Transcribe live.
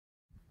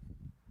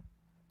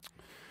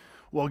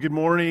Well, good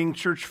morning,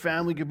 church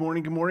family. Good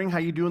morning, good morning. How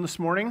you doing this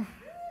morning?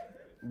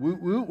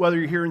 Woot woot. Whether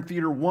you're here in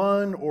Theater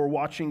 1 or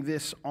watching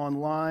this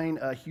online,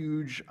 a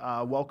huge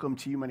welcome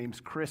to you. My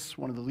name's Chris,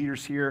 one of the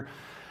leaders here.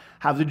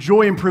 Have the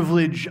joy and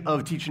privilege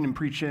of teaching and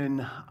preaching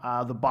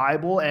the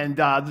Bible. And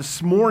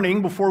this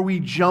morning, before we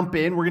jump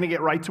in, we're going to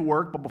get right to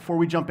work. But before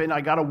we jump in,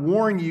 I got to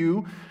warn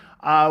you,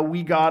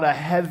 we got a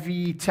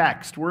heavy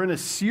text. We're in a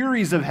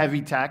series of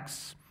heavy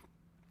texts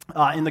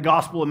in the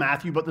Gospel of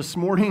Matthew, but this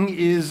morning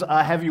is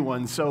a heavy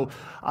one. So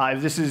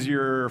if this is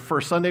your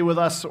first Sunday with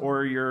us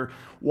or you're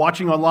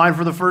watching online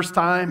for the first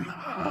time,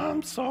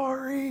 I'm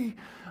sorry.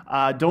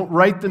 Don't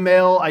write the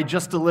mail. I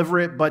just deliver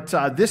it. But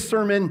this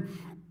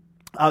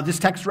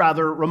text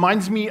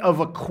reminds me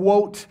of a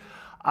quote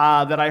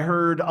that I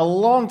heard a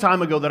long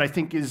time ago that I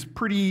think is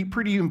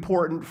pretty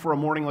important for a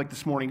morning like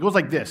this morning. It goes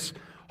like this: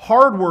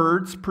 hard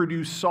words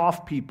produce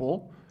soft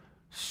people.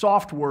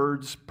 Soft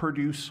words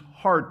produce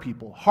hard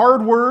people.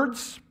 Hard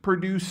words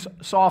produce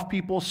soft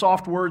people.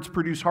 Soft words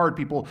produce hard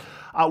people.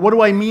 What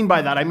do I mean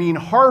by that? I mean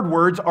hard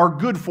words are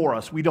good for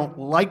us. We don't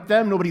like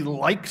them. Nobody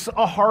likes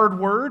a hard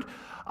word.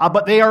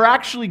 But they are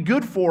actually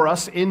good for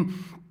us in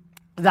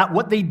that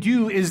what they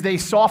do is they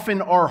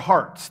soften our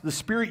hearts. The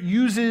Spirit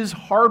uses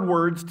hard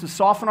words to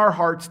soften our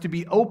hearts, to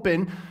be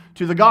open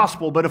to the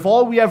gospel. But if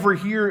all we ever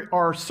hear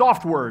are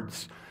soft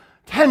words,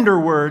 tender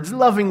words,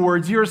 loving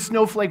words, you're a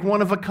snowflake,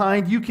 one of a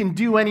kind, you can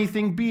do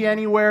anything, be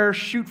anywhere,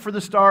 shoot for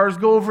the stars,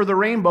 go over the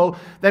rainbow,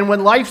 then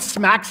when life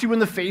smacks you in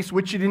the face,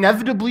 which it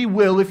inevitably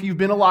will if you've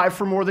been alive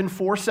for more than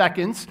 4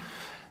 seconds,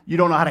 you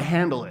don't know how to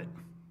handle it.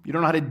 You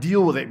don't know how to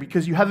deal with it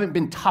because you haven't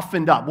been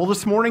toughened up. Well,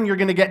 this morning you're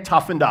going to get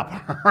toughened up,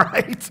 all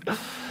right?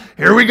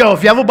 Here we go.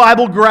 If you have a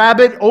Bible, grab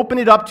it, open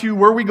it up to,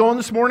 where are we going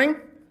this morning?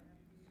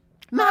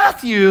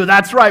 Matthew,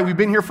 that's right. We've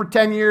been here for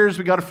 10 years.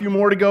 We got a few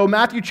more to go.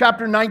 Matthew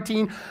chapter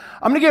 19.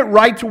 I'm going to get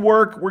right to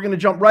work. We're going to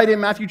jump right in.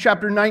 Matthew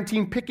chapter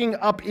 19, picking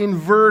up in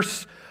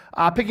verse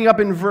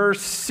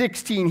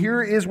 16.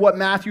 Here is what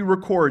Matthew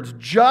records.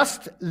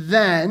 Just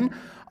then,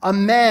 a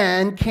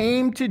man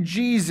came to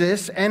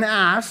Jesus and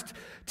asked,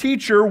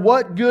 "Teacher,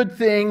 what good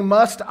thing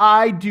must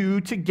I do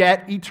to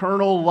get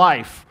eternal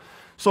life?"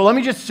 So let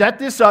me just set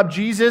this up.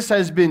 Jesus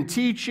has been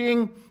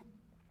teaching.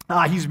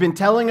 He's been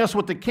telling us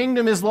what the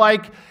kingdom is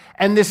like.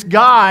 And this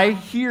guy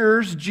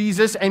hears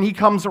Jesus and he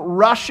comes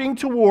rushing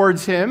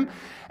towards him.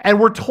 And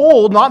we're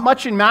told, not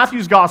much in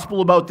Matthew's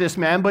gospel about this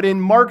man, but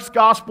in Mark's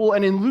gospel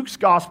and in Luke's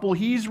gospel,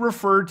 he's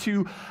referred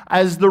to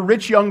as the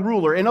rich young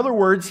ruler. In other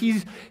words,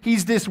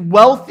 he's this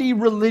wealthy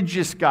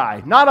religious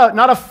guy. Not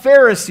a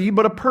Pharisee,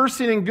 but a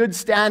person in good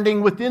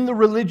standing within the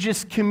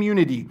religious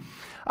community.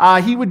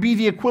 He would be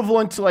the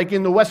equivalent to, like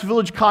in the West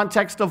Village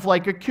context, of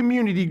like a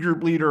community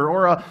group leader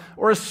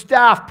or a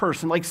staff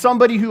person, like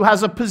somebody who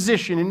has a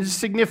position and is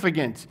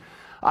significant.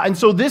 And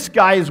so this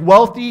guy is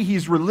wealthy,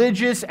 he's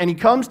religious, and he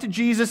comes to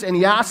Jesus and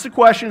he asks a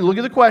question. Look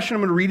at the question,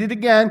 I'm going to read it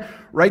again.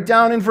 Right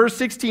down in verse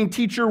 16,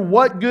 "Teacher,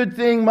 what good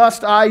thing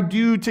must I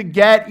do to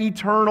get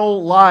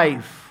eternal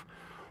life?"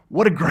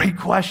 What a great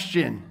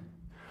question.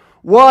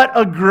 What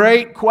a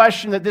great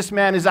question that this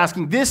man is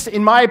asking. This,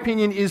 in my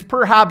opinion, is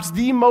perhaps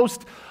the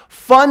most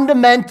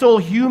fundamental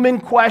human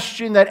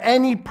question that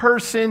any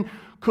person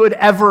could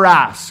ever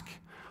ask.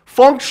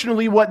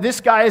 Functionally, what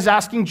this guy is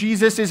asking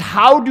Jesus is,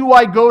 how do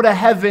I go to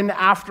heaven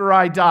after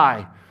I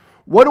die?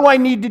 What do I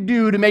need to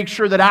do to make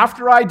sure that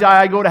after I die,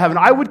 I go to heaven?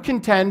 I would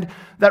contend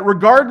that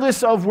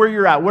regardless of where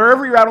you're at,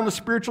 wherever you're at on the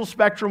spiritual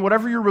spectrum,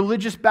 whatever your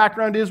religious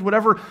background is,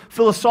 whatever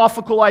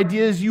philosophical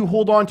ideas you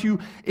hold on to,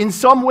 in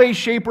some way,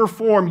 shape, or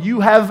form,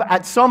 you have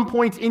at some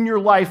point in your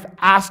life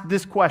asked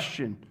this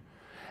question.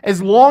 As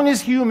long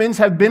as humans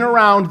have been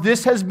around,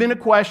 this has been a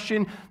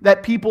question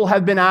that people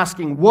have been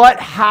asking. What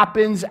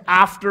happens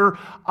after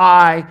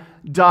I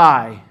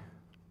die?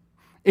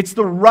 It's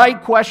the right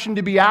question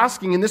to be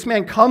asking. And this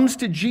man comes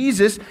to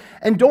Jesus,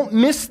 and don't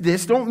miss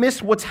this. Don't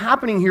miss what's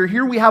happening here.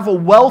 Here we have a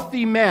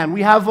wealthy man.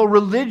 We have a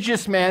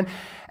religious man,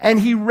 and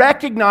he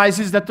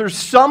recognizes that there's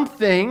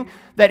something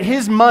that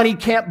his money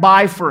can't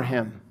buy for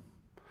him.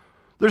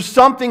 There's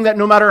something that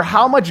no matter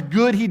how much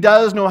good he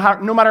does, no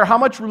matter how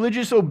much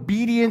religious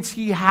obedience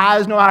he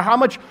has, no matter how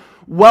much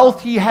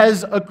wealth he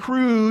has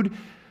accrued,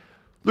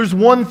 there's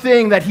one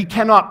thing that he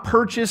cannot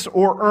purchase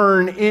or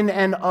earn in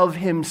and of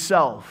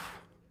himself.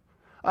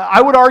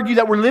 I would argue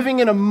that we're living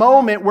in a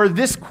moment where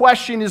this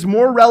question is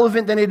more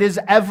relevant than it has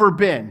ever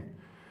been.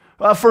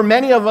 For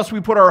many of us, we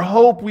put our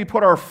hope, we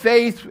put our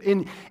faith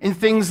in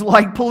things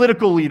like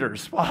political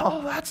leaders.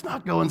 Well, that's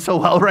not going so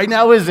well right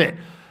now, is it?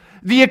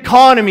 The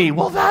economy,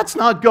 well, that's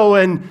not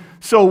going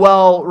so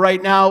well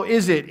right now,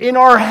 is it? In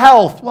our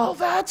health, well,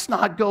 that's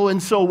not going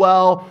so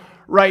well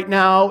right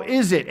now,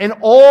 is it? And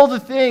all the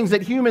things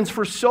that humans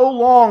for so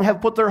long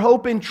have put their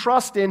hope and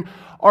trust in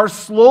are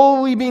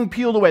slowly being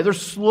peeled away. They're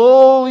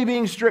slowly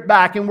being stripped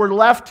back, and we're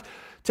left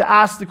to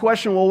ask the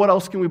question, well, what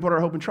else can we put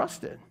our hope and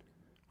trust in?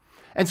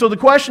 And so the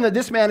question that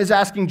this man is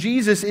asking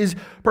Jesus is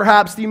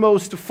perhaps the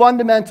most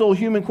fundamental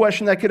human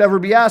question that could ever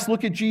be asked.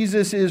 Look at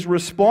Jesus'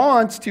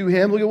 response to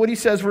him. Look at what he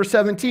says, verse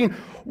 17.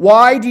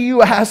 "Why do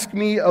you ask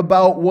me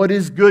about what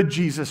is good?"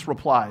 Jesus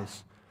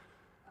replies.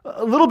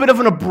 A little bit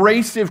of an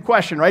abrasive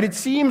question, right? It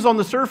seems on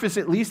the surface,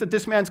 at least, that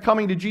this man's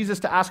coming to Jesus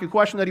to ask a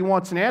question that he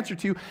wants an answer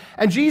to.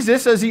 And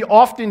Jesus, as he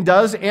often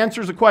does,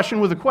 answers a question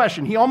with a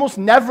question. He almost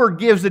never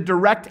gives a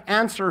direct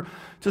answer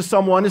to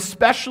someone,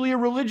 especially a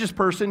religious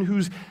person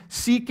who's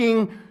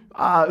seeking,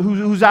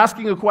 who's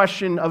asking a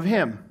question of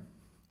him.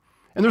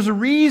 And there's a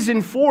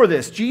reason for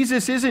this.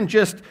 Jesus isn't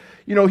just,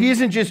 he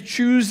isn't just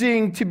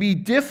choosing to be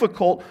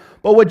difficult,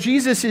 but what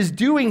Jesus is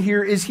doing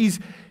here is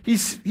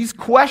he's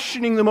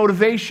questioning the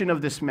motivation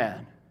of this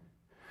man.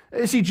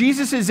 See,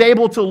 Jesus is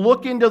able to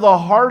look into the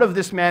heart of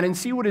this man and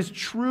see what his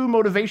true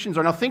motivations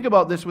are. Now think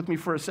about this with me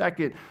for a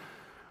second.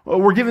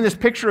 We're given this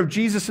picture of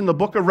Jesus in the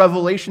book of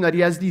Revelation, that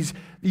he has these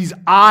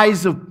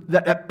eyes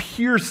that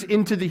pierce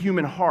into the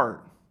human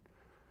heart.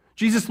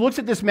 Jesus looks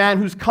at this man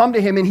who's come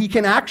to him, and he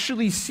can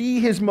actually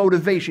see his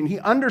motivation. He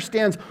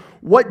understands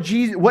what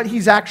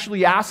he's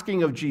actually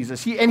asking of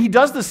Jesus. And he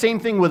does the same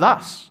thing with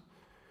us.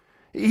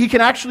 He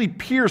can actually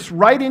pierce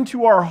right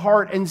into our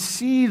heart and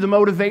see the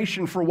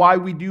motivation for why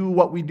we do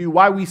what we do,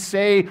 why we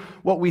say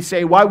what we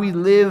say, why we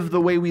live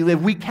the way we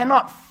live. We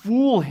cannot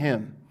fool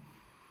him.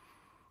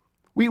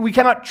 We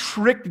cannot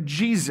trick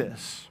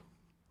Jesus.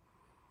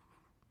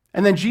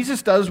 And then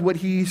Jesus does what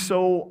he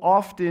so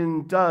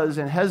often does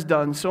and has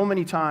done so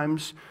many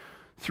times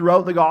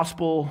throughout the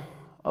Gospel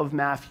of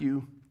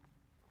Matthew.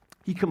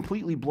 He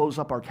completely blows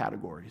up our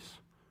categories.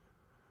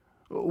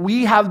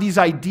 We have these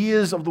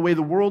ideas of the way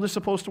the world is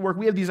supposed to work.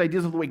 We have these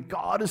ideas of the way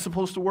God is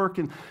supposed to work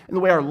and the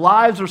way our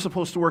lives are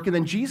supposed to work. And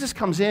then Jesus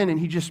comes in and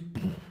he just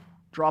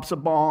drops a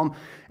bomb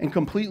and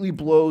completely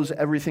blows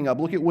everything up.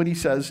 Look at what he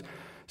says,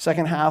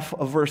 second half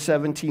of verse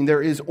 17.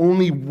 "There is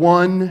only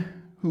one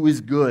who is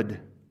good.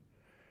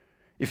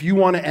 If you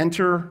want to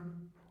enter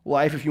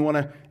life, if you want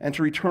to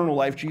enter eternal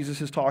life,"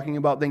 Jesus is talking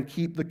about, "then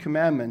keep the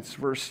commandments."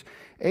 Verse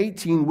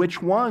 18,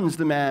 "Which ones?"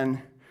 the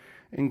man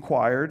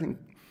inquired. And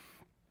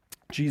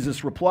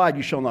Jesus replied,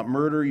 "You shall not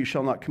murder, you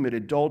shall not commit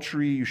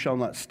adultery, you shall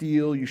not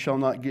steal, you shall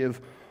not give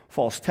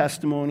false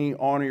testimony,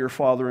 honor your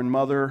father and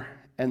mother,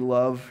 and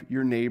love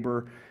your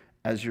neighbor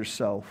as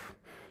yourself."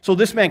 So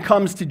this man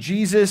comes to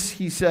Jesus.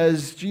 He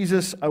says,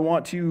 "Jesus, I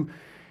want to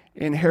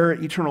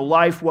inherit eternal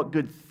life. What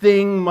good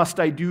thing must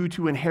I do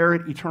to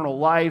inherit eternal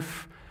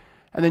life?"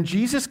 And then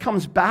Jesus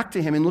comes back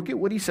to him, and look at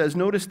what he says.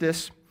 Notice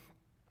this,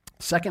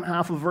 second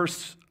half of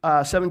verse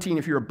 17.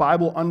 If you're a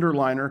Bible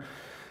underliner,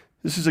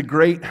 this is a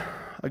great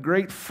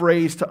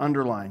phrase to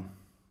underline.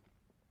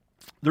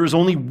 There is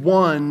only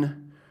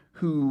one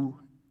who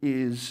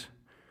is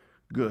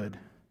good.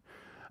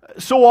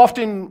 So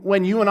often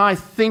when you and I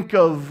think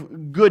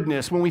of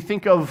goodness, when we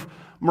think of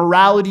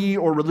morality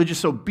or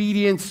religious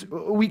obedience,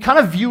 we kind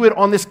of view it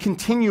on this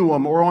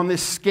continuum or on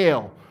this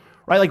scale,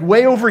 right? Like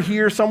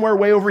somewhere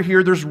way over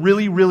here, there's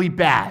really, really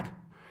bad.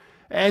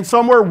 And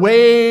somewhere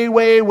way,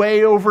 way,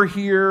 way over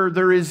here,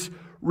 there is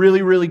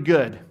really, really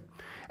good.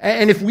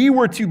 And if we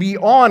were to be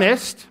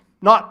honest,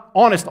 not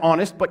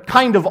honest, but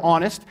kind of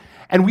honest,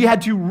 and we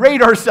had to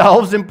rate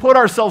ourselves and put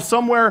ourselves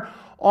somewhere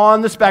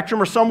on the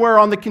spectrum or somewhere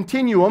on the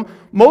continuum,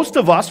 most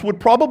of us would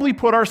probably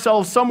put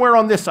ourselves somewhere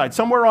on this side,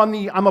 somewhere on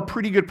the "I'm a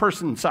pretty good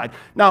person" side.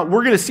 Now,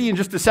 we're going to see in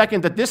just a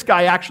second that this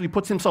guy actually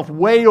puts himself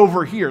way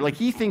over here. Like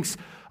he thinks,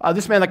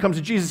 this man that comes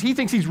to Jesus, he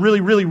thinks he's really,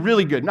 really,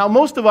 really good. Now,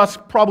 most of us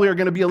probably are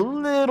going to be a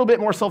little bit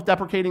more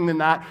self-deprecating than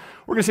that.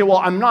 We're going to say,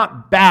 well, I'm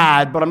not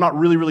bad, but I'm not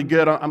really, really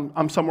good.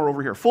 I'm somewhere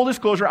over here. Full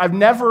disclosure, I've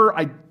never,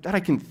 that I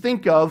can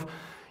think of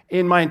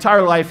in my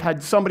entire life,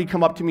 had somebody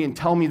come up to me and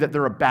tell me that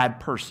they're a bad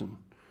person,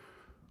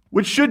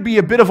 which should be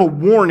a bit of a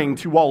warning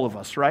to all of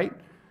us, right?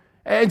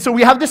 And so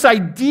we have this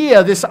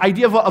idea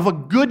of a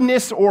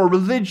goodness or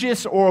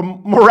religious or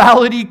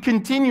morality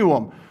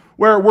continuum,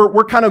 where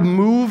we're kind of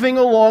moving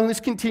along this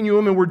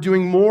continuum and we're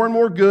doing more and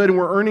more good and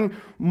we're earning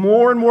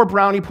more and more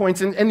brownie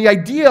points. And the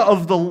idea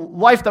of the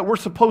life that we're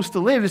supposed to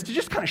live is to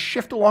just kind of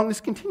shift along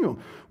this continuum.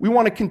 We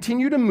want to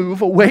continue to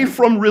move away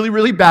from really,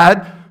 really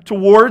bad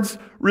towards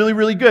really,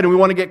 really good. And we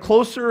want to get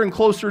closer and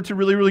closer to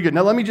really, really good.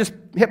 Now, let me just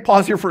hit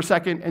pause here for a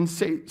second and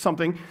say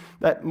something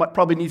that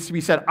probably needs to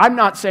be said. I'm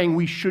not saying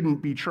we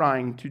shouldn't be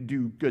trying to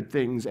do good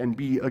things and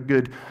be a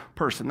good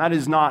person. That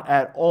is not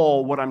at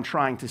all what I'm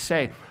trying to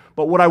say.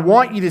 But what I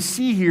want you to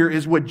see here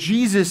is what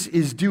Jesus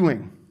is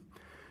doing.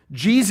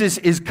 Jesus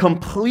is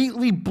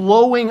completely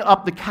blowing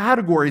up the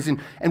categories,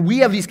 and we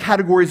have these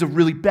categories of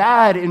really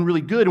bad and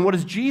really good. And what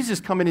does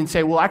Jesus come in and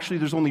say? Well, actually,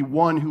 there's only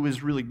one who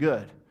is really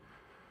good.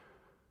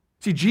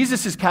 See,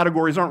 Jesus'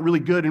 categories aren't really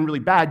good and really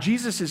bad.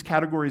 Jesus'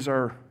 categories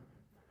are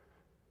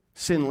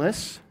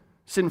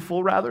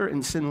sinful,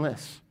 and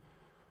sinless.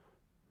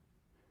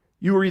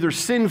 You are either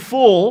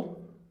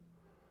sinful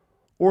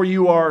or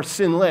you are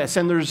sinless,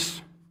 and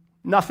there's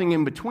nothing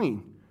in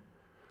between.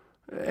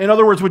 In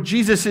other words, what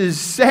Jesus is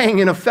saying,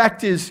 in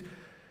effect, is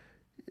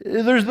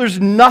There's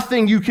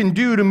nothing you can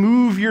do to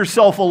move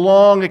yourself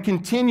along a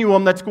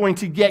continuum that's going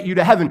to get you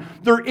to heaven.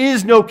 There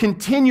is no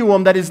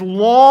continuum that is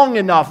long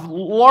enough,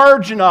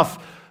 large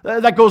enough,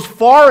 that goes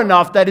far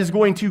enough that is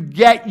going to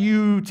get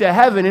you to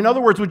heaven. In other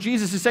words, what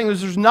Jesus is saying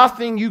is there's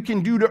nothing you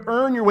can do to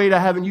earn your way to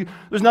heaven.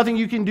 There's nothing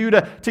you can do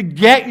to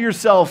get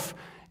yourself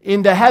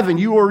into heaven.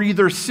 You are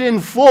either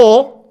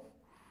sinful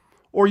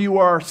or you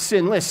are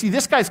sinless. See,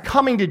 this guy's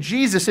coming to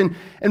Jesus, and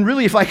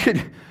really, if I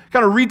could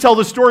kind of retell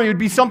the story, it would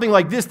be something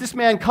like this. This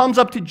man comes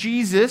up to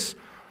Jesus,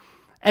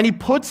 and he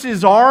puts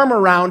his arm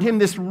around him.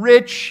 This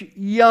rich,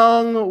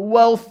 young,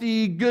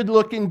 wealthy,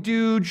 good-looking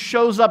dude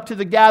shows up to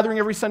the gathering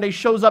every Sunday,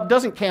 shows up,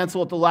 doesn't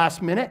cancel at the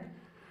last minute,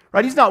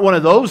 right? He's not one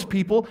of those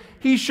people.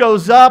 He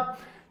shows up,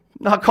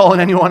 not calling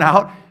anyone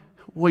out,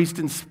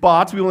 wasting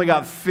spots. We only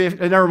got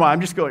 50. Never mind,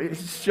 I'm just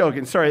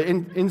joking. Sorry,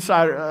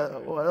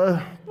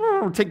 insider.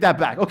 Take that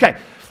back. Okay.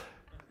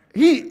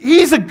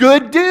 He's a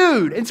good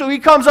dude. And so he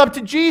comes up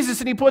to Jesus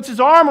and he puts his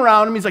arm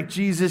around him. He's like,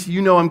 Jesus,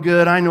 you know I'm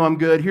good. I know I'm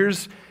good. Here,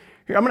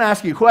 I'm going to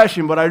ask you a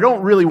question, but I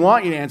don't really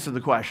want you to answer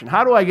the question.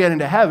 How do I get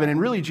into heaven? And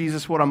really,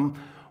 Jesus, what I'm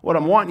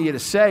wanting you to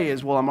say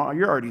is, well,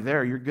 you're already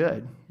there. You're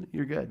good.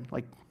 You're good.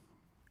 Like,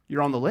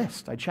 you're on the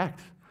list. I checked.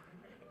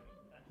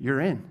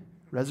 You're in.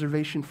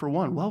 Reservation for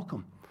one.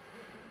 Welcome.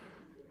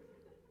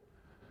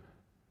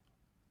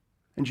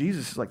 And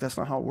Jesus is like, that's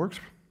not how it works.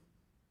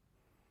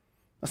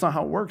 That's not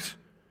how it works.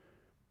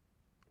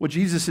 What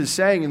Jesus is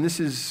saying, and this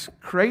is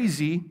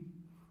crazy,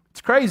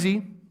 it's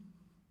crazy.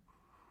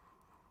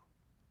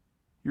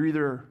 You're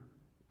either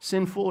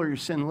sinful or you're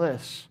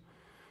sinless.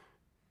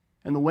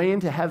 And the way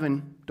into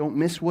heaven, don't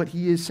miss what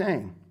he is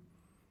saying,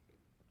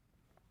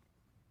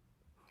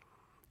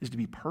 is to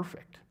be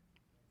perfect.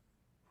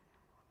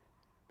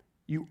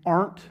 You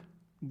aren't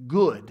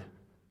good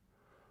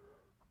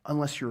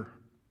unless you're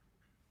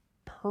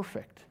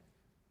perfect.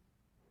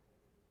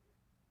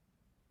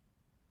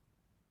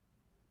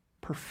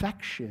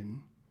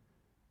 Perfection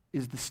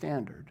is the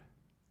standard.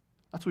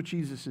 That's what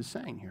Jesus is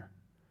saying here.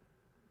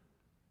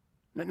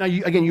 Now,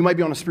 you might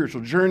be on a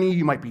spiritual journey.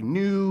 You might be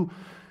new.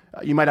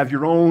 You might have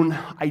your own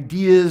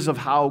ideas of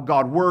how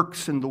God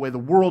works and the way the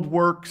world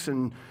works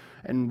and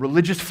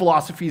religious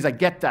philosophies. I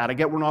get that. I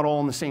get we're not all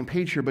on the same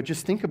page here, but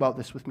just think about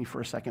this with me for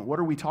a second. What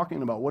are we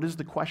talking about? What is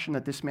the question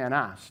that this man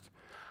asked?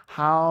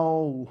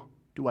 How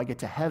do I get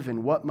to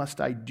heaven? What must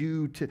I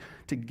do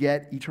to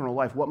get eternal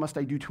life? What must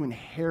I do to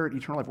inherit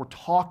eternal life? We're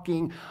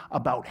talking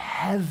about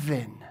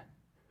heaven.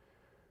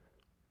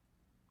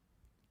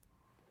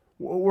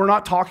 We're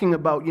not talking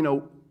about,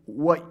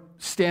 what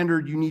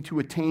standard you need to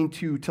attain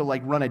to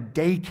like run a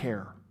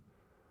daycare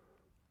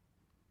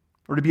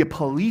or to be a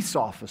police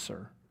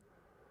officer.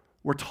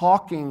 We're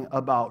talking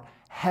about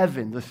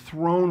heaven, the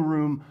throne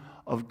room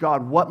of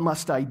God. What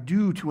must I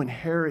do to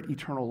inherit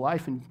eternal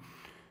life? And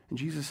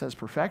Jesus says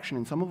perfection,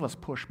 and some of us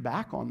push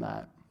back on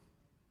that.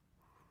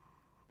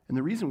 And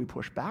the reason we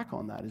push back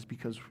on that is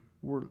because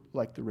we're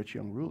like the rich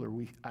young ruler.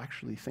 We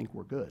actually think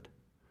we're good.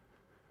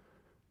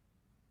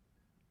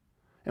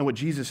 And what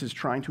Jesus is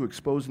trying to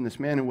expose in this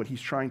man and what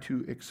he's trying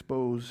to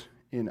expose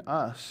in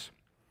us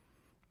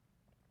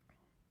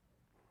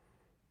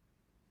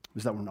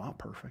is that we're not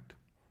perfect.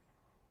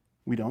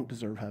 We don't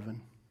deserve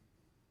heaven.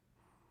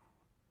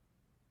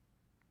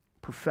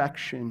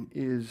 Perfection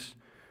is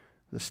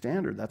the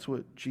standard. That's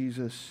what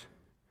Jesus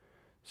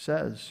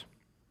says.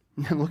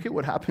 And look at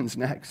what happens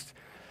next.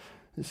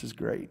 This is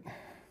great.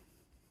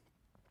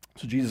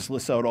 So Jesus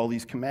lists out all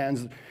these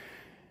commands,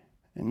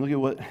 and look at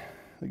what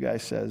the guy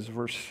says,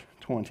 verse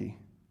 20.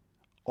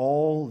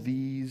 All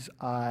these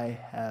I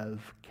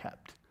have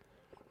kept.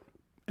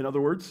 In other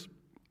words,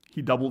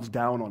 he doubles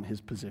down on his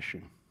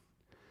position.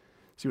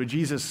 See what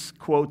Jesus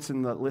quotes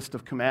in the list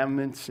of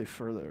commandments,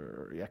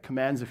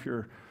 commands, if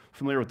you're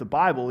familiar with the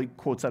Bible, he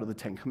quotes out of the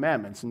 10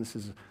 Commandments. And this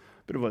is a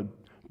bit of a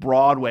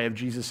broad way of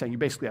Jesus saying you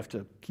basically have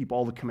to keep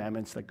all the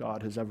commandments that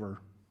God has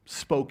ever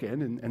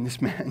spoken. And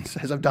this man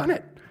says, I've done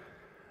it.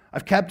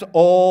 I've kept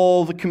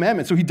all the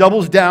commandments. So he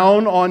doubles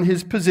down on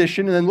his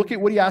position. And then look at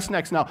what he asks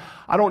next. Now,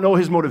 I don't know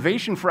his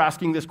motivation for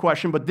asking this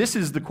question, but this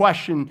is the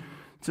question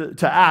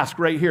to ask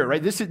right here,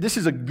 right? This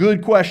is a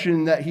good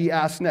question that he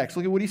asks next.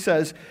 Look at what he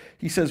says.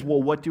 He says,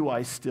 well, what do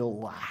I still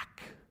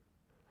lack?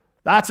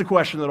 That's a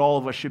question that all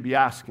of us should be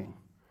asking.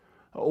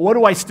 What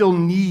do I still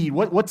need?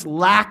 What's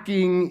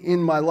lacking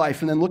in my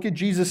life? And then look at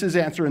Jesus'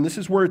 answer, and this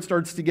is where it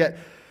starts to get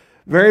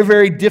very,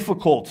 very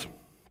difficult.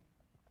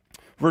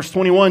 Verse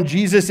 21,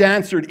 Jesus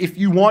answered, if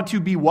you want to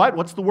be what?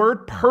 What's the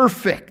word?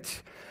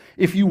 Perfect.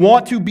 If you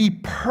want to be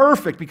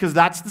perfect, because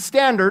that's the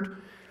standard.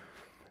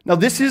 Now,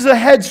 this is a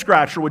head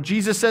scratcher, what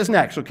Jesus says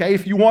next, okay?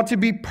 If you want to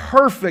be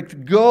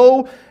perfect,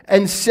 go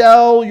and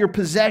sell your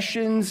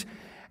possessions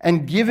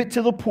and give it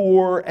to the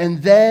poor,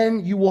 and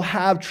then you will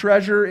have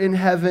treasure in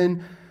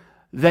heaven.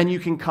 Then you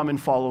can come and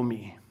follow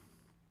me.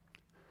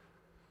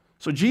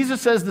 So Jesus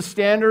says the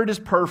standard is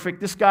perfect.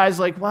 This guy's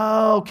like,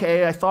 well,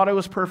 okay, I thought I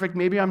was perfect.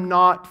 Maybe I'm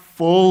not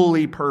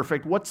fully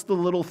perfect. What's the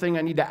little thing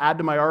I need to add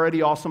to my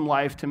already awesome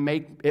life to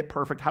make it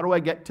perfect? How do I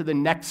get to the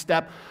next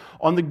step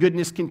on the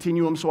goodness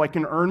continuum so I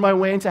can earn my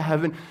way into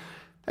heaven.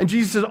 And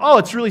Jesus says, oh,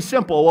 it's really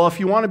simple. Well, if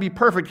you want to be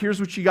perfect, here's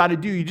what you got to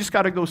do. You just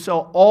got to go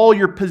sell all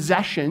your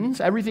possessions,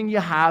 everything you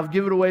have,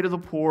 give it away to the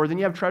poor. Then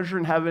you have treasure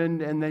in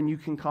heaven, and then you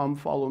can come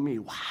follow me.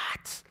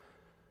 What?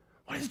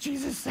 What is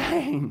Jesus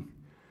saying?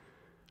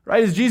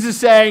 Right? Is Jesus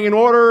saying, in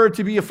order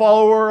to be a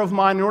follower of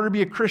mine, in order to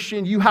be a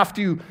Christian, you have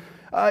to,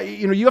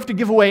 you have to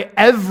give away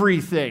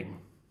everything.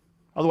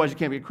 Otherwise, you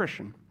can't be a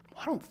Christian.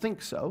 Well, I don't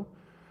think so.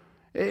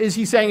 Is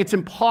he saying it's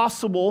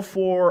impossible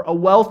for a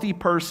wealthy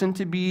person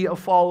to be a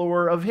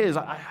follower of his?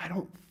 I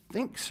don't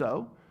think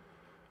so.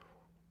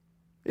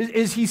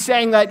 Is he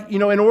saying that,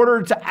 in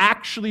order to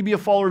actually be a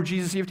follower of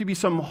Jesus, you have to be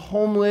some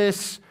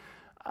homeless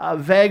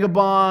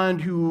vagabond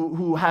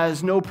who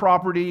has no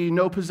property,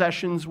 no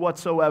possessions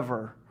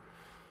whatsoever?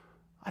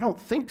 I don't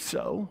think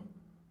so.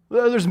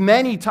 There's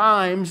many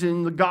times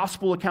in the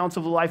gospel accounts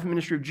of the life and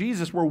ministry of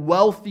Jesus where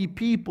wealthy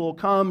people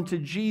come to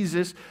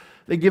Jesus.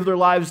 They give their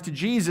lives to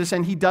Jesus,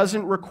 and he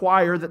doesn't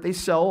require that they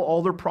sell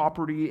all their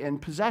property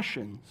and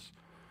possessions.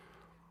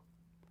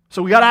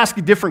 So we got to ask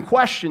a different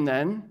question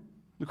then.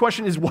 The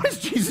question is, what is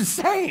Jesus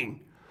saying?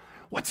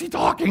 What's he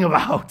talking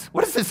about?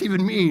 What does this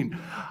even mean?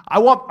 I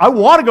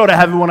want to go to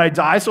heaven when I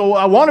die, so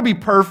I want to be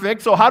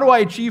perfect. So how do I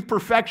achieve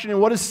perfection, and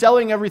what does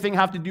selling everything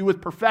have to do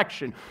with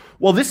perfection?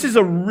 Well, this is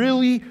a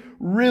really,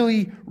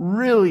 really,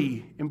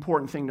 really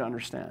important thing to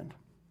understand.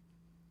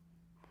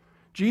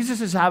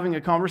 Jesus is having a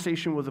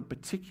conversation with a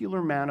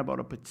particular man about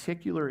a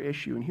particular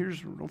issue.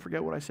 And don't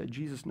forget what I said,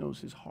 Jesus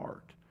knows his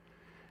heart.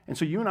 And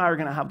so you and I are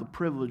going to have the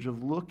privilege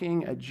of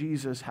looking at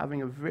Jesus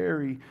having a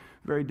very,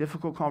 very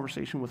difficult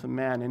conversation with a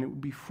man. And it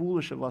would be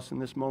foolish of us in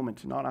this moment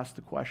to not ask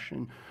the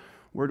question,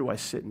 where do I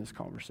sit in this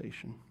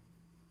conversation?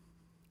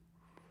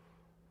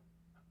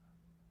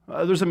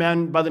 There's a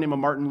man by the name of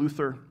Martin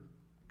Luther,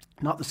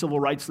 not the civil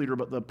rights leader,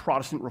 but the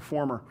Protestant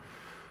reformer,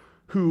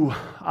 who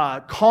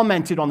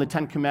commented on the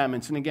Ten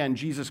Commandments. And again,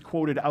 Jesus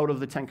quoted out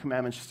of the Ten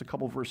Commandments just a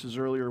couple verses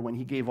earlier when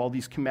he gave all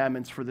these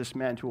commandments for this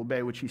man to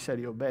obey, which he said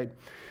he obeyed.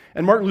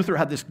 And Martin Luther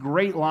had this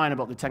great line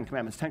about the Ten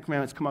Commandments. Ten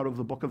Commandments come out of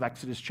the book of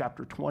Exodus,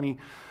 chapter 20.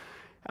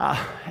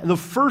 And the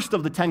first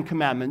of the Ten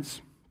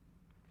Commandments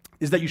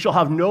is that you shall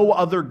have no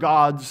other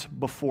gods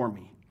before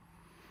me.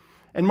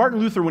 And Martin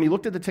Luther, when he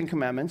looked at the Ten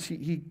Commandments,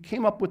 he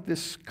came up with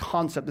this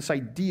concept, this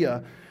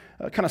idea,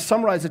 kind of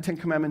summarized the Ten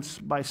Commandments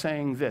by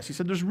saying this. He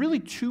said there's really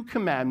two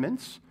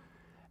commandments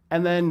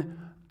and then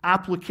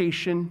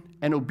application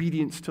and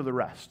obedience to the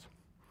rest.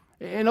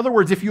 In other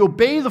words, if you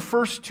obey the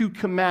first two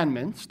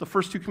commandments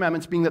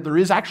being that there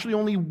is actually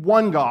only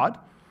one God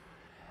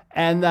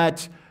and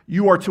that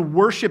you are to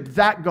worship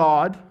that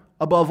God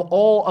above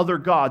all other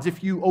gods,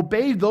 if you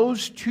obey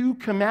those two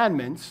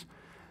commandments,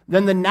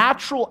 then the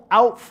natural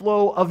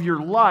outflow of your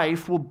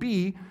life will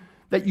be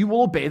that you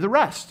will obey the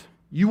rest.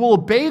 You will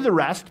obey the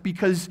rest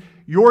because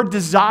your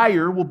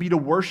desire will be to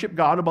worship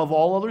God above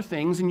all other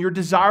things, and your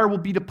desire will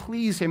be to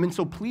please him, and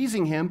so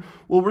pleasing him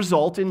will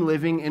result in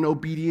living in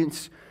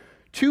obedience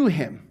to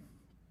him.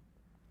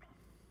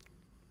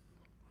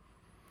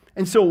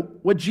 And so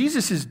what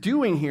Jesus is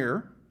doing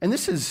here, and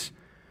this is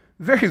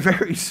very,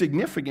 very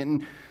significant,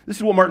 and this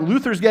is what Martin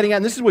Luther is getting at,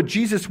 and this is what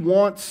Jesus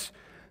wants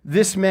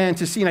this man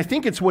to see, and I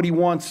think it's what he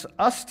wants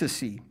us to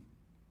see,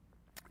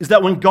 is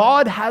that when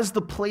God has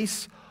the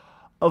place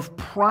of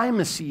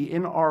primacy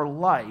in our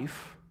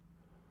life,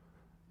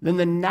 then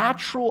the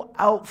natural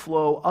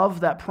outflow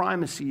of that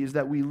primacy is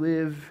that we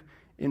live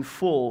in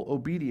full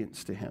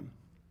obedience to him.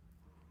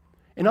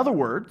 In other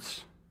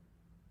words,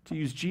 to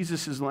use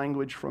Jesus'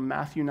 language from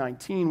Matthew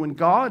 19, when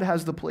God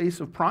has the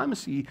place of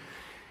primacy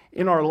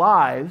in our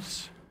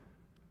lives,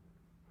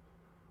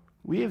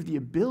 we have the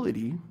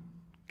ability,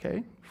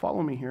 okay,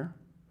 follow me here,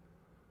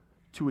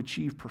 to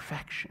achieve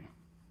perfection.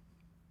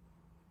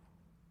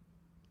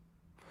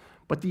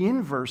 But the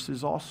inverse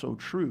is also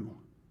true.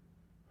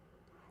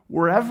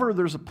 Wherever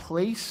there's a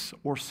place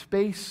or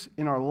space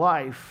in our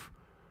life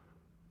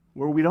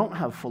where we don't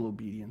have full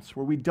obedience,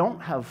 where we don't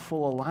have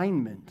full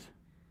alignment,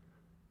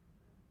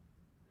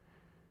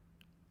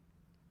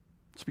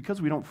 it's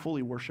because we don't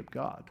fully worship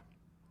God.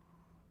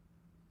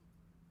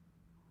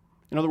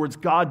 In other words,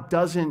 God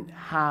doesn't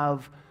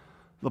have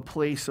the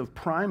place of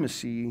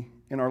primacy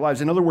in our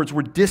lives. In other words,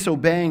 we're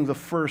disobeying the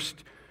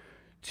first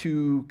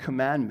two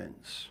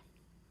commandments.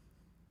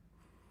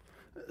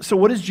 So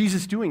what is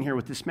Jesus doing here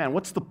with this man?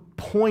 What's the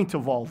point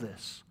of all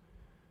this?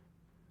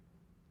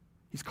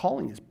 He's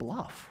calling his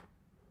bluff.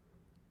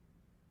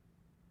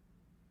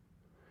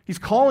 He's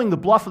calling the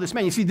bluff of this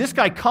man. You see, this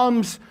guy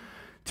comes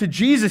to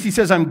Jesus. He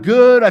says, I'm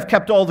good. I've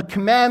kept all the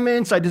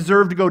commandments. I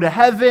deserve to go to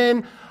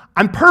heaven.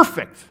 I'm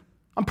perfect.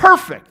 I'm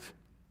perfect.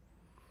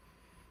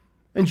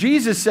 And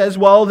Jesus says,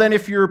 well, then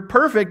if you're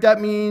perfect,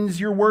 that means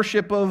your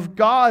worship of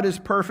God is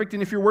perfect.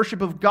 And if your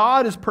worship of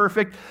God is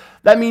perfect,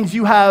 that means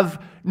you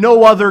have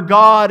no other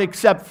God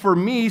except for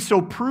me.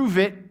 So prove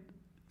it.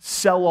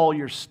 Sell all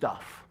your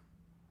stuff.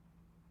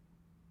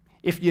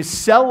 If you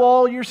sell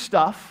all your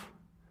stuff,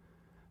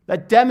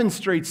 that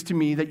demonstrates to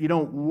me that you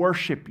don't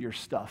worship your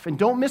stuff. And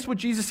don't miss what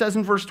Jesus says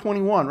in verse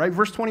 21, right?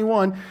 Verse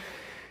 21,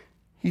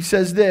 He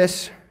says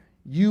this,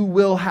 you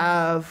will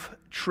have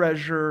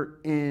treasure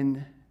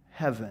in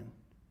heaven.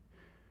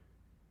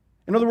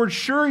 In other words,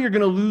 sure, you're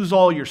going to lose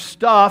all your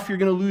stuff. You're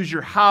going to lose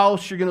your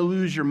house. You're going to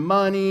lose your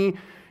money.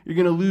 You're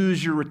going to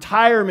lose your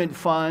retirement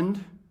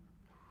fund.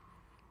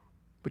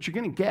 But you're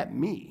going to get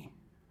me.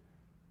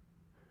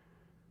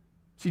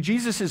 See,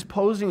 Jesus is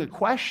posing a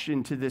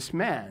question to this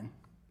man.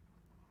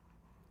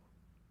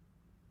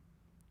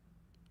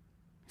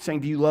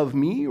 Saying, do you love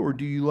me or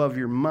do you love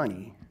your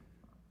money?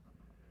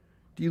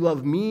 Do you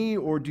love me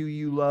or do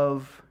you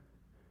love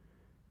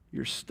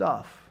your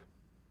stuff?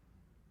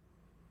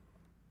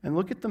 And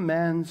look at the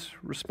man's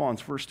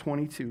response, verse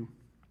 22.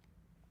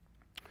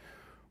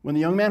 When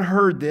the young man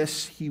heard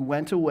this, he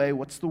went away,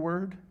 what's the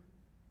word?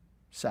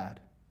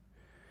 Sad.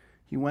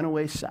 He went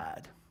away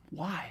sad.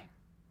 Why?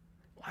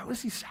 Why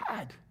was he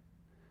sad?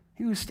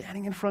 He was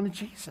standing in front of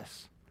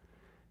Jesus.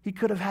 He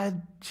could have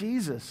had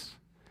Jesus.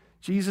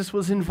 Jesus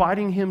was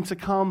inviting him to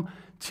come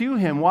to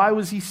him. Why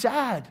was he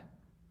sad?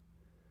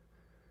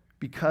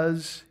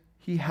 Because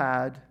he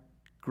had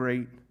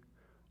great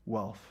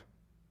wealth.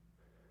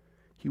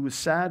 He was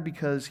sad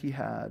because he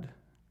had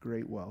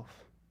great wealth.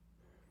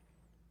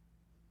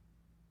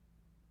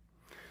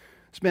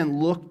 This man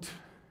looked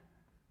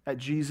at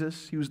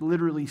Jesus. He was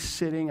literally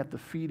sitting at the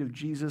feet of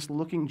Jesus,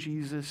 looking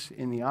Jesus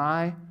in the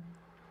eye.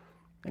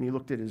 And he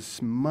looked at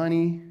his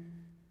money.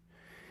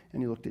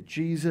 And he looked at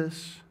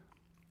Jesus.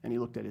 And he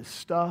looked at his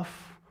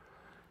stuff.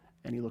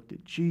 And he looked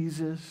at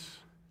Jesus.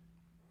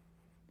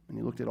 And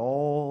he looked at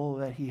all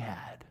that he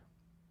had.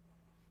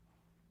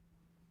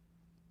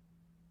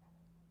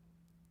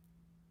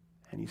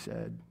 And he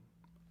said,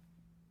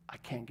 I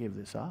can't give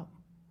this up.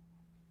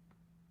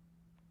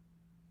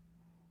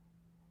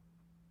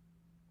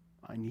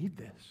 I need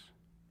this.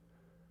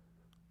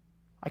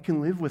 I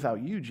can live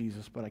without you,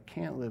 Jesus, but I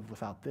can't live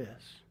without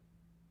this.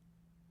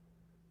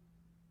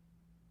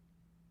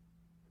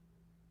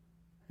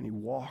 And he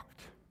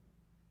walked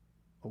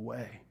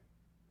away.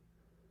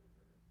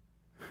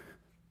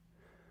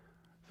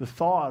 The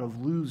thought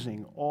of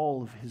losing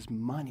all of his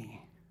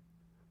money,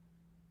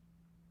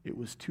 it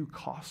was too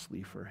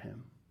costly for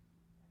him.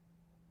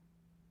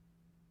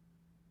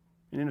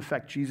 And in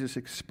effect, Jesus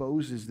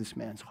exposes this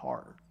man's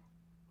heart.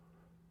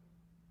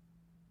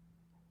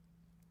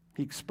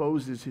 He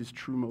exposes his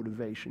true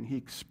motivation. He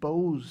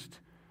exposed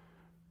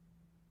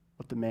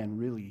what the man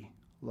really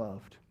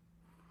loved.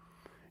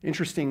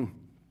 Interesting,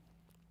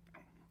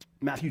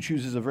 Matthew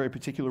chooses a very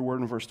particular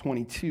word in verse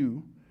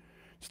 22.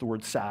 It's the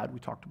word sad. We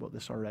talked about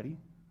this already.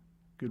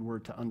 Good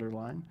word to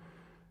underline.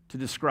 To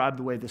describe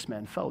the way this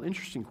man felt.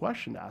 Interesting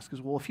question to ask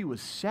is, well, if he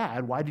was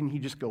sad, why didn't he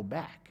just go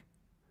back?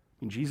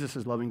 I mean, Jesus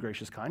is loving,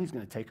 gracious, kind. He's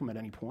going to take him at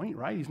any point,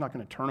 right? He's not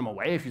going to turn him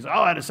away. If he's,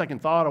 I had a second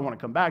thought, I want to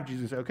come back.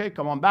 Jesus will say, okay,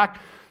 come on back.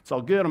 It's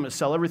all good. I'm going to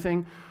sell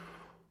everything.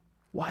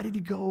 Why did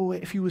he go away?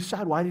 If he was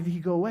sad, why did he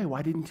go away?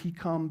 Why didn't he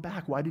come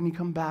back? Why didn't he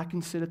come back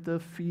and sit at the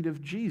feet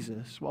of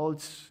Jesus? Well,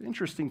 it's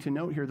interesting to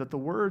note here that the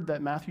word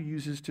that Matthew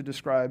uses to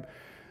describe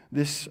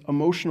this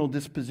emotional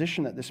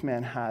disposition that this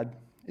man had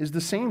is the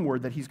same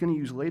word that he's going to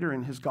use later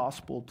in his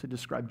gospel to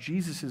describe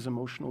Jesus'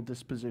 emotional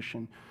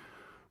disposition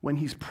when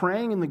he's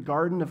praying in the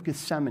Garden of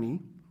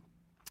Gethsemane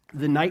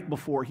the night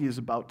before he is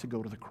about to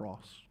go to the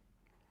cross.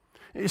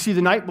 You see,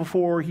 the night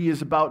before he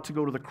is about to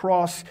go to the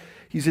cross,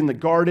 he's in the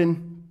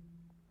garden,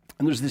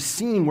 and there's this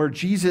scene where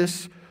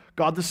Jesus,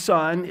 God the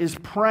Son, is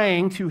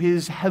praying to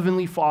his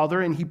heavenly Father,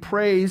 and he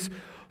prays,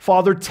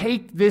 Father,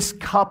 take this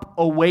cup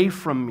away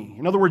from me.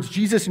 In other words,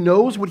 Jesus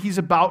knows what he's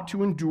about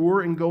to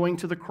endure in going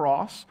to the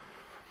cross.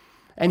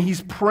 And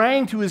he's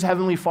praying to his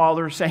heavenly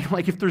Father, saying,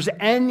 like, if there's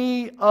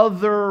any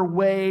other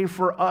way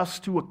for us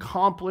to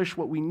accomplish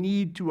what we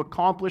need to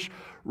accomplish,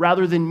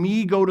 rather than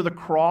me go to the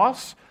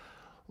cross,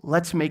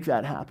 let's make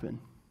that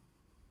happen.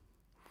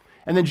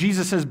 And then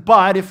Jesus says,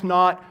 but if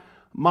not,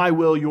 my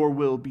will, your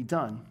will be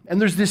done. And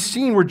there's this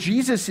scene where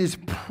Jesus is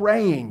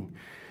praying.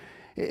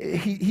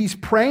 He's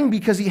praying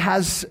because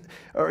he's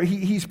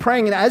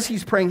praying, and as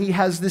he's praying, he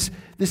has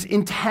this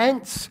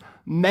intense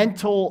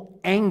mental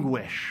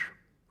anguish.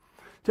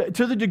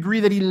 To the degree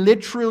that he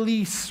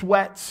literally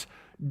sweats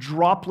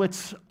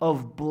droplets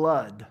of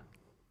blood.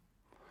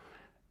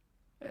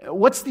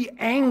 What's the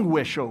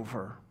anguish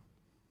over?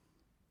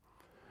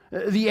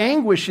 The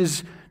anguish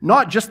is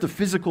not just the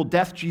physical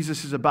death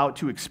Jesus is about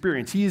to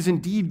experience. He is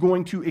indeed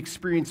going to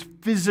experience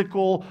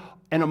physical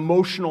and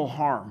emotional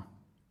harm.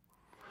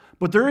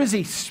 But there is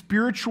a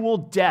spiritual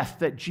death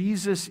that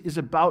Jesus is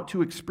about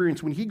to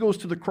experience. When he goes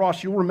to the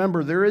cross, you'll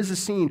remember there is a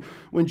scene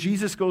when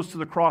Jesus goes to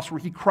the cross where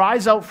he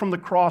cries out from the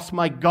cross,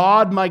 my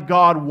God,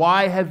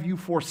 why have you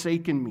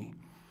forsaken me?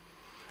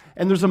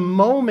 And there's a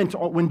moment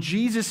when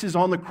Jesus is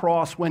on the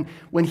cross, when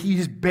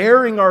he's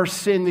bearing our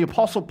sin. The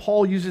Apostle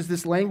Paul uses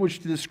this language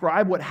to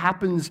describe what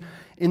happens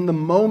in the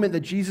moment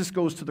that Jesus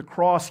goes to the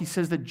cross, he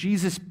says that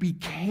Jesus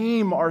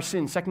became our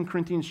sin. 2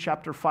 Corinthians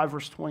chapter 5,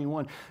 verse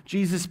 21.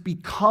 Jesus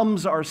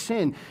becomes our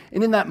sin.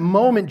 And in that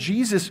moment,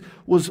 Jesus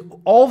was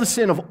all the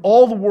sin of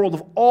all the world,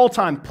 of all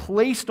time,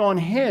 placed on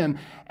him.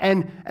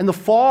 And the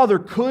Father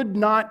could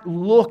not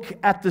look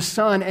at the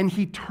Son, and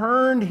he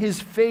turned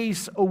his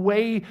face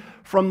away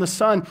from the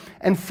Son.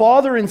 And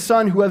Father and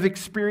Son, who have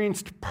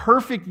experienced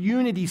perfect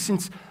unity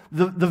since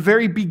the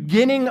very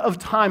beginning of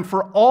time,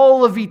 for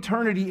all of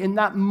eternity, in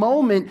that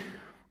moment,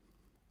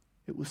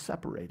 it was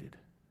separated.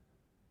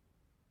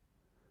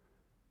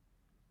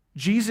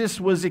 Jesus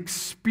was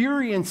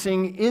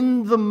experiencing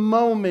in the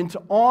moment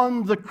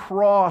on the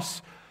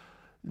cross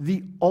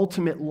the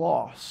ultimate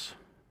loss,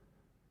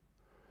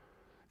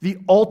 the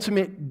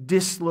ultimate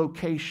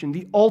dislocation,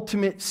 the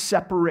ultimate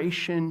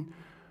separation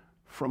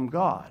from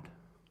God.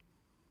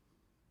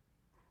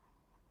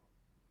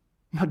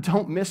 Now,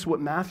 don't miss what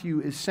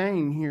Matthew is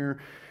saying here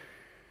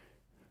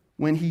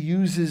when he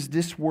uses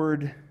this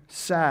word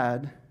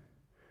sad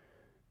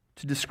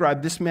to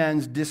describe this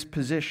man's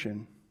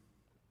disposition.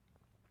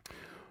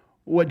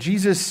 What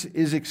Jesus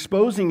is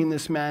exposing in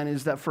this man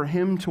is that for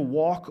him to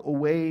walk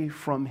away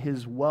from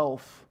his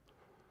wealth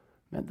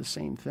meant the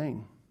same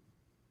thing.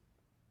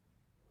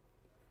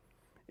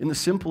 In the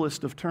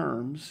simplest of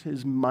terms,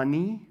 his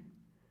money,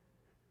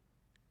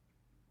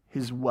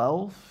 his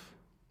wealth,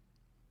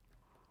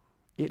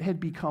 it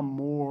had become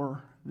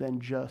more than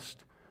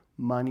just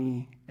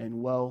money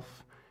and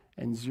wealth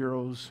and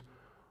zeros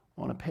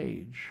on a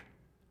page.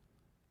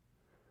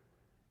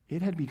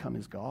 It had become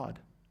his God.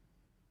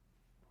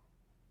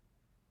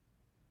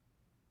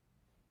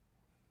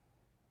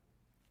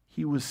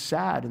 He was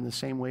sad in the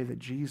same way that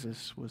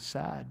Jesus was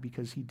sad,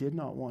 because he did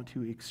not want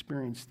to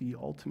experience the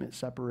ultimate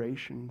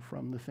separation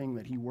from the thing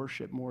that he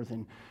worshiped more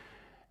than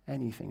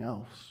anything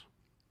else.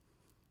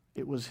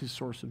 It was his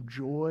source of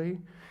joy.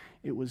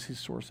 It was his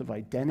source of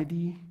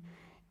identity.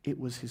 It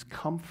was his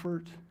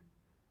comfort.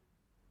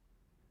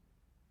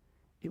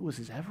 It was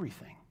his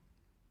everything.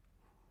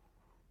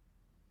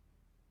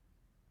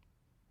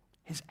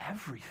 His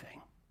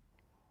everything.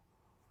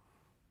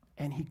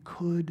 And he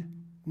could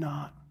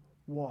not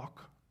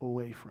walk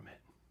away from it.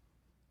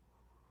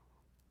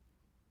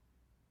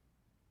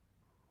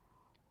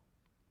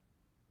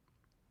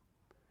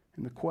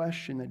 And the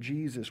question that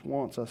Jesus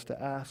wants us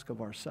to ask of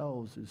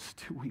ourselves is,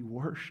 do we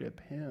worship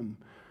him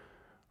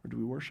or do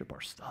we worship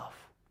our stuff?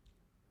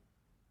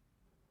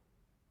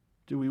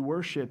 Do we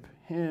worship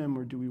him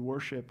or do we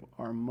worship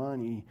our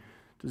money?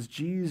 Does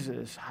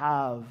Jesus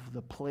have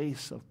the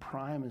place of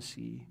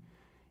primacy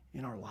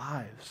in our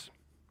lives?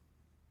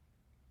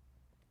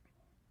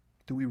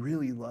 Do we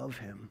really love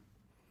him?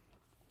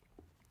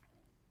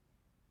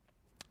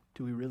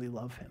 Do we really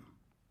love him?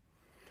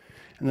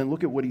 And then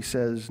look at what he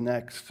says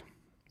next.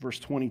 Verse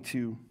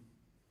 23.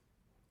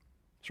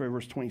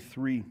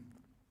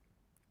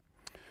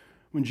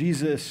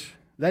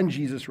 Then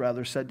Jesus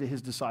said to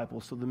his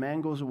disciples, so the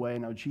man goes away.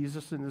 Now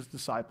Jesus and his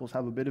disciples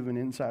have a bit of an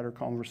insider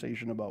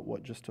conversation about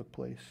what just took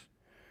place.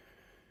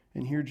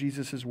 And hear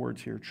Jesus'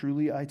 words here.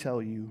 Truly I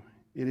tell you,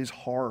 it is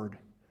hard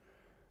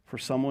for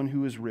someone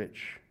who is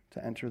rich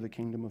to enter the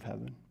kingdom of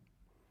heaven.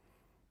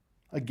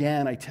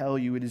 Again, I tell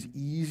you, it is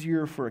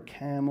easier for a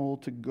camel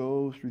to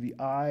go through the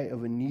eye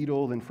of a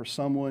needle than for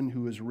someone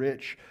who is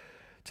rich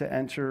to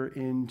enter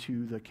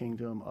into the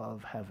kingdom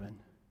of heaven.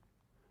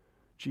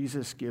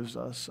 Jesus gives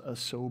us a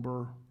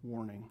sober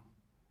warning.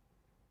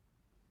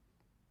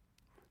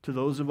 To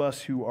those of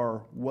us who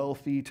are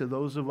wealthy, to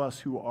those of us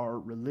who are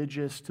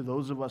religious, to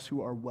those of us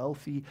who are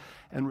wealthy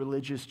and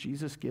religious,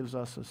 Jesus gives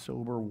us a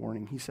sober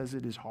warning. He says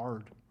it is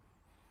hard.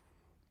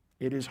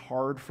 It is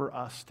hard for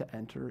us to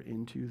enter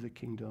into the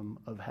kingdom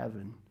of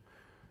heaven.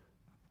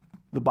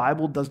 The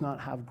Bible does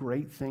not have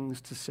great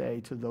things to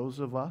say to those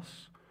of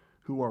us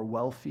who are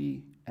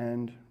wealthy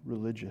and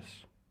religious.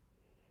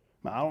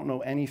 Now, I don't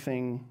know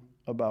anything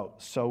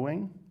about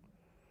sewing,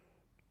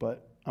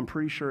 but I'm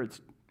pretty sure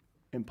it's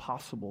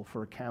impossible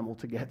for a camel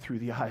to get through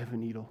the eye of a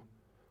needle.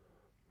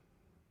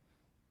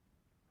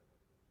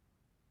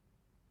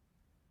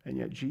 And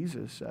yet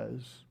Jesus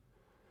says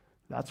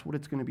that's what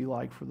it's going to be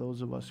like for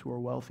those of us who are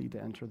wealthy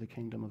to enter the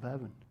kingdom of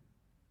heaven.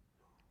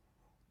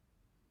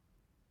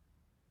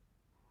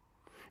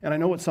 And I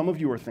know what some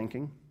of you are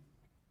thinking.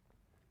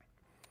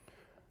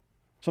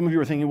 Some of you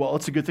are thinking, well,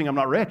 it's a good thing I'm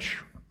not rich.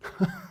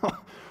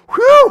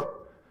 Whew!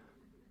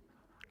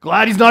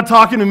 Glad he's not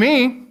talking to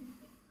me.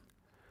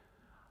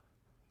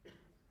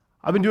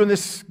 I've been doing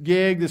this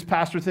gig, this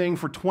pastor thing,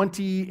 for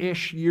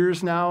 20-ish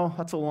years now.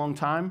 That's a long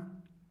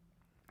time.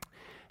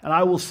 And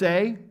I will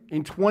say,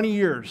 in 20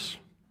 years,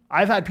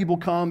 I've had people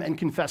come and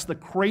confess the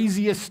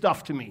craziest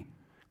stuff to me.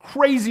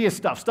 Craziest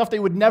stuff they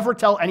would never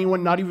tell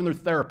anyone, not even their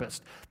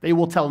therapist. They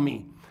will tell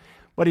me.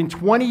 But in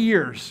 20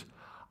 years,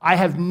 I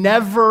have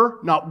never,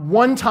 not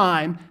one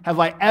time, have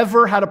I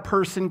ever had a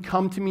person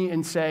come to me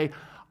and say,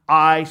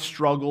 I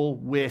struggle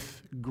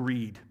with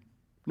greed.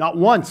 Not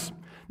once.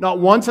 Not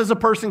once has a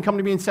person come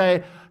to me and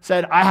said,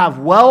 I have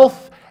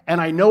wealth,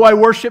 and I know I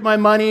worship my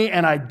money,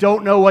 and I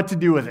don't know what to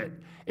do with it.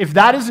 If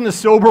that isn't a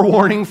sober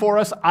warning for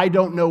us, I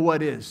don't know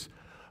what is.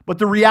 But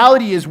the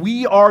reality is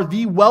we are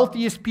the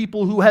wealthiest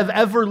people who have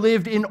ever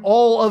lived in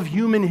all of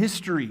human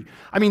history.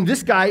 I mean,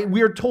 this guy,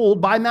 we are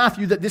told by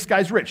Matthew that this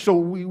guy's rich. So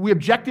we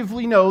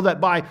objectively know that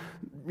by,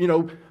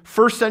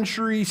 first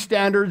century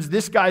standards,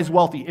 this guy's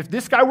wealthy. If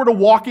this guy were to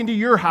walk into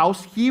your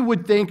house, he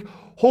would think,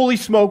 holy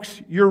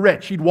smokes, you're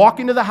rich. He'd walk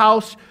into the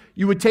house,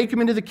 you would take him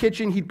into the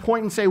kitchen, he'd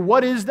point and say,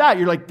 what is that?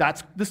 You're like,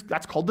 that's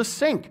called the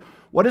sink.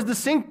 What does the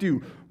sink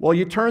do? Well,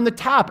 you turn the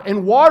tap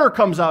and water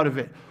comes out of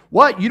it.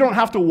 What? You don't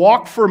have to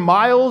walk for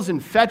miles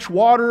and fetch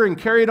water and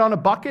carry it on a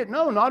bucket?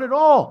 No, not at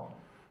all.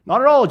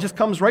 Not at all. It just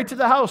comes right to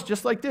the house,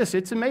 just like this.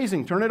 It's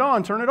amazing. Turn it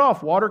on, turn it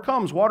off. Water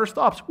comes, water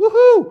stops.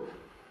 Woohoo!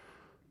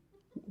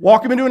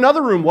 Walk him into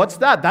another room. What's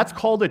that? That's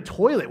called a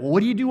toilet. Well, what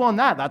do you do on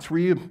that? That's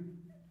where you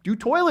do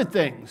toilet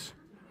things.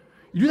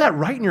 You do that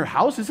right in your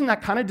house? Isn't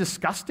that kind of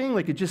disgusting?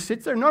 Like it just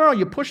sits there? No,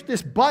 you push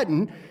this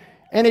button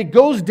and it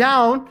goes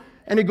down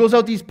and it goes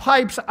out these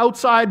pipes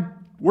outside.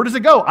 Where does it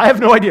go? I have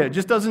no idea. It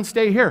just doesn't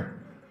stay here.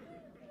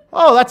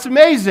 Oh, that's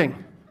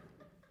amazing.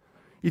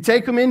 You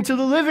take them into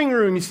the living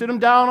room. You sit them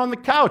down on the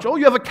couch. Oh,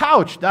 you have a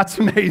couch. That's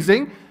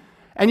amazing.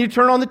 And you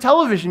turn on the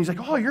television. He's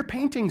like, oh, your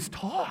paintings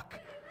talk.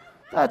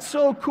 That's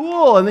so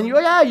cool. And then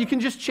you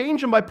can just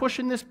change them by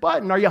pushing this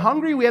button. Are you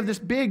hungry? We have this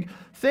big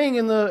thing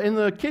in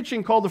the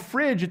kitchen called the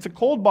fridge. It's a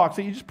cold box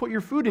that you just put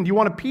your food in. Do you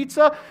want a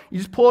pizza? You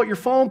just pull out your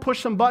phone,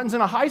 push some buttons,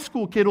 and a high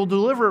school kid will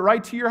deliver it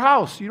right to your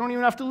house. You don't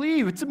even have to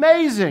leave. It's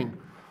amazing.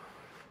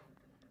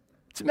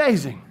 It's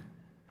amazing.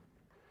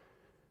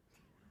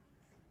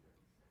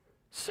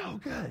 So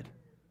good.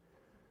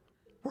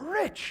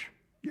 We're rich.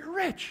 You're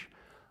rich.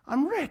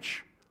 I'm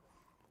rich.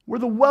 We're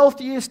the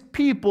wealthiest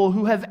people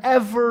who have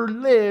ever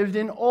lived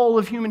in all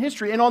of human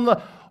history. And on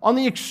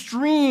the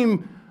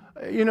extreme,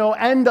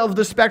 end of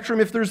the spectrum,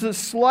 if there's a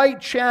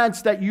slight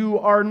chance that you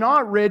are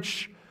not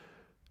rich,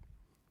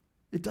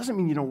 it doesn't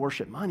mean you don't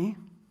worship money.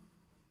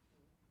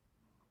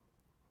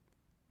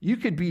 You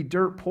could be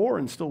dirt poor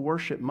and still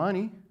worship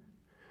money.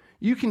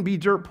 You can be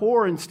dirt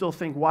poor and still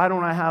think, why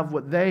don't I have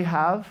what they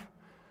have?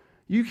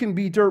 You can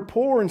be dirt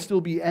poor and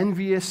still be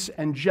envious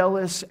and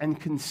jealous and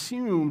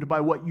consumed by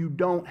what you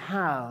don't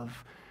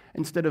have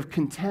instead of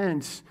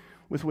content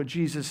with what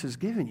Jesus has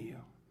given you.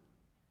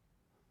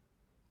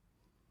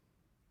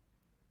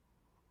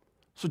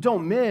 So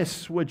don't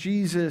miss what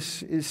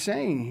Jesus is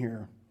saying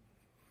here.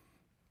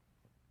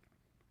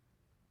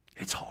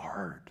 It's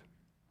hard.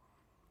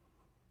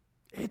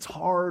 It's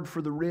hard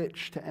for the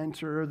rich to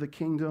enter the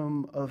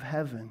kingdom of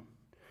heaven.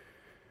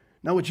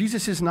 Now, what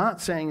Jesus is not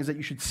saying is that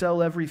you should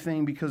sell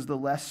everything because the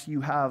less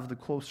you have, the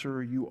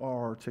closer you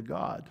are to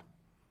God.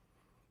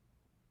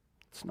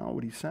 It's not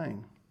what he's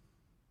saying.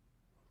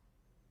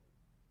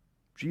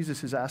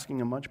 Jesus is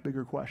asking a much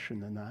bigger question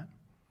than that.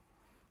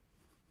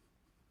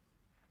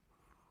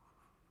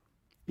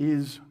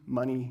 Is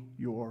money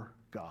your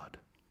God?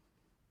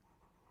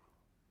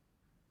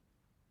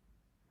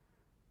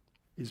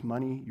 Is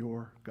money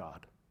your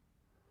God?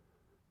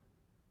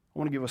 I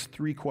want to give us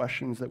 3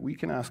 questions that we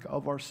can ask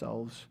of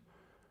ourselves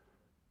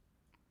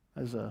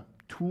as a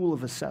tool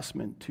of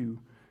assessment to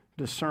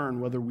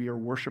discern whether we are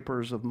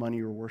worshipers of money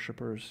or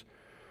worshipers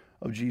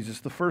of Jesus.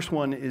 The first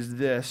one is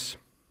this: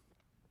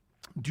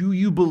 do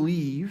you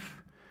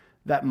believe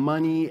that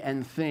money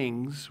and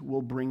things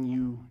will bring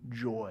you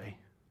joy?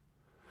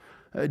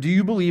 Do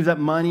you believe that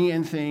money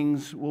and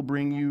things will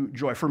bring you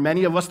joy? For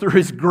many of us, there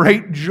is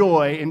great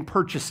joy in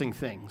purchasing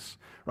things,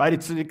 right?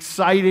 It's an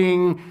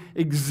exciting,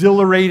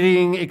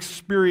 exhilarating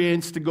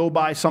experience to go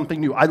buy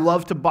something new. I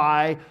love to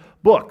buy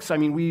books. I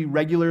mean,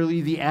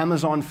 the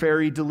Amazon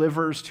ferry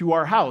delivers to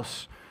our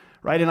house,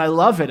 right? And I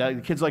love it.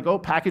 The kid's like, oh,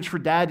 package for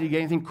dad. Did you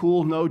get anything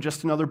cool? No,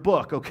 just another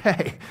book.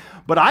 Okay.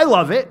 But I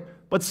love it.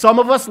 But some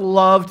of us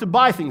love to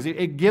buy things.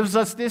 It gives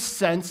us this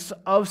sense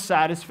of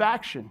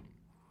satisfaction.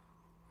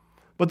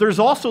 But there's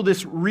also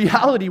this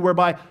reality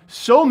whereby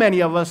so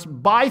many of us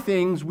buy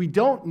things we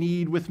don't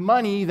need with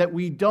money that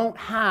we don't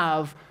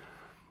have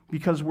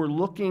because we're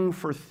looking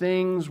for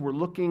things, we're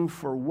looking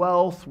for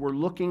wealth, we're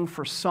looking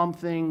for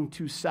something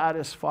to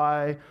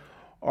satisfy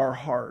our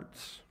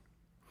hearts.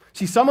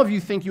 See, some of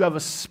you think you have a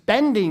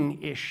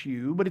spending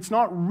issue, but it's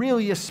not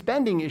really a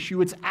spending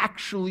issue, it's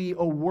actually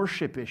a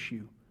worship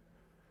issue.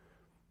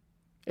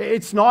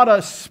 It's not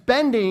a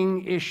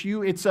spending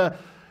issue, it's a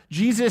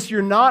Jesus,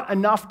 you're not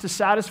enough to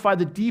satisfy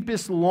the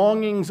deepest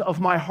longings of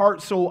my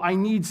heart, so I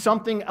need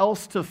something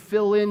else to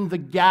fill in the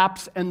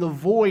gaps and the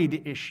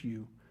void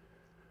issue.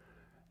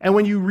 And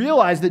when you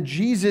realize that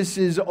Jesus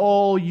is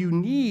all you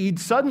need,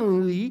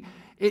 suddenly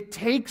it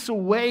takes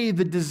away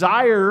the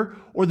desire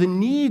or the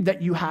need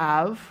that you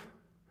have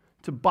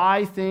to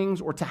buy things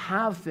or to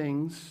have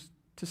things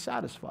to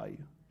satisfy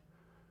you.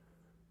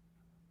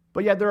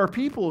 But yet there are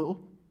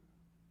people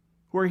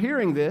who are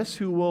hearing this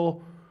who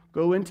will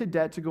go into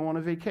debt to go on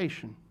a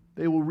vacation.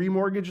 They will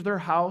remortgage their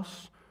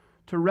house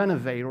to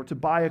renovate or to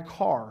buy a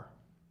car.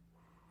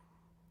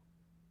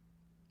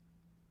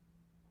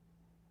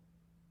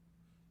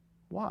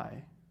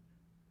 Why?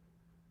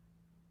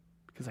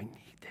 Because I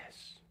need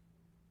this.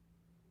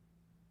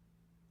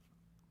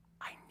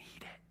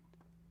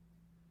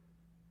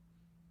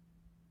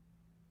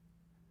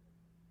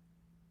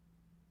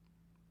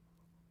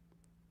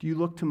 Do you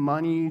look to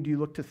money? Do you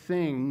look to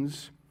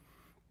things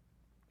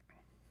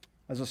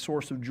as a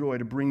source of joy,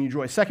 to bring you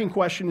joy? Second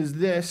question is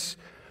this: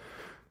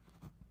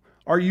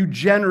 are you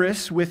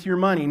generous with your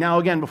money? Now,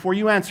 again, before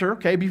you answer,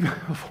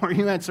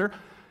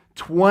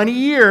 20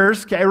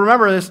 years, okay,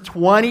 remember this,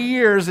 20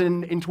 years,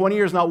 and in 20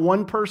 years, not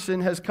one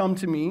person has come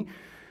to me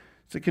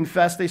to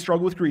confess they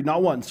struggle with greed,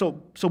 not one.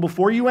 So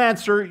before you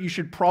answer, you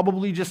should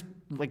probably just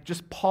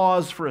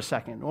pause for a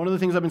second. One of the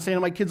things I've been saying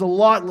to my kids a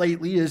lot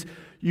lately is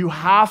you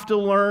have to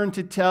learn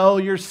to tell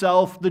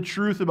yourself the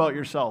truth about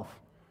yourself.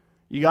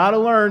 You got to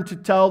learn to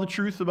tell the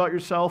truth about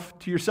yourself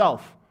to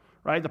yourself,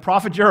 right? The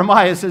prophet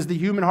Jeremiah says the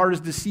human heart is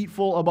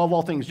deceitful above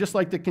all things. Just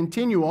like the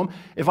continuum,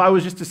 if I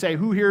was just to say,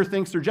 who here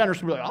thinks they're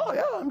generous? We'd be like, oh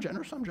yeah, I'm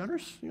generous. I'm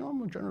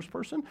a generous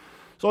person.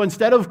 So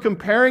instead of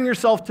comparing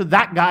yourself to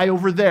that guy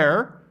over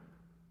there,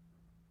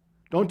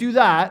 don't do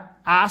that.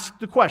 Ask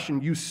the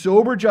question. Use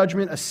sober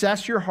judgment.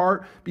 Assess your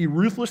heart. Be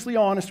ruthlessly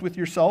honest with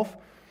yourself.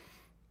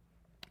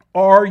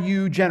 Are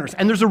you generous?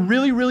 And there's a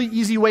really, really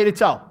easy way to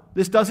tell.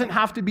 This doesn't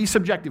have to be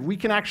subjective. We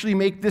can actually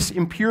make this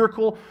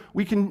empirical.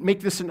 We can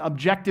make this an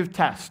objective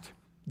test.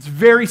 It's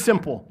very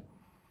simple.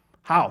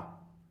 How?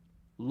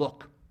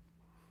 Look.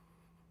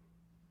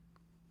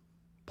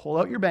 Pull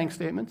out your bank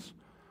statements.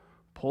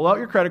 Pull out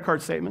your credit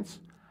card statements.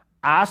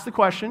 Ask the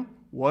question,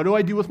 what do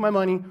I do with my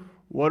money?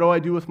 What do I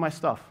do with my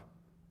stuff?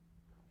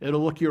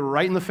 It'll look you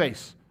right in the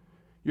face.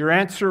 Your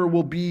answer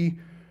will be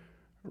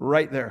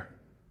right there.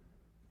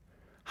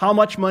 How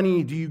much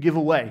money do you give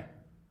away?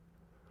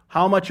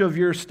 How much of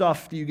your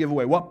stuff do you give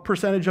away? What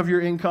percentage of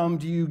your income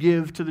do you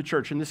give to the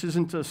church? And this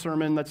isn't a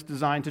sermon that's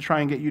designed to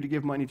try and get you to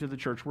give money to the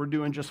church. We're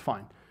doing just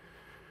fine.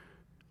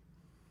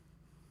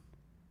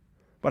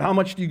 But how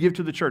much do you give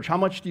to the church? How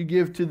much do you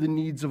give to the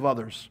needs of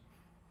others?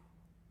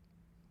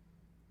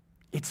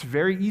 It's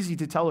very easy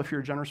to tell if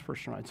you're a generous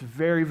person or not. It's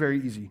very, very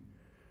easy.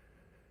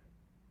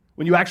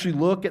 When you actually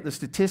look at the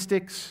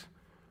statistics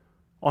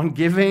on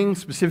giving,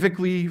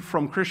 specifically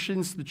from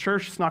Christians to the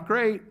church, it's not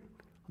great.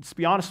 Let's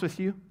be honest with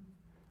you.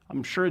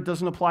 I'm sure it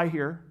doesn't apply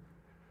here,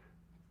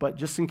 but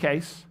just in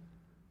case,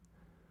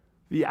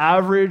 the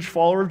average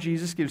follower of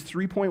Jesus gives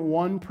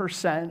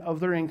 3.1% of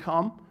their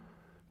income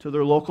to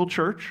their local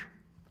church.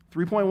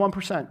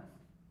 3.1%.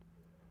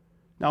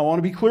 Now, I want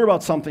to be clear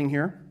about something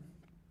here.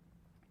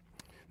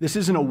 This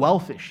isn't a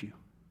wealth issue.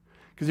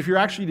 Because if you're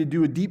actually to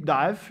do a deep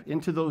dive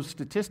into those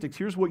statistics,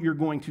 here's what you're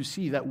going to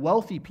see, that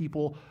wealthy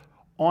people,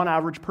 on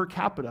average per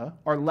capita,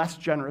 are less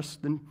generous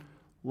than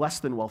less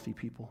than wealthy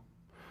people.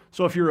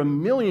 So if you're a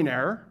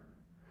millionaire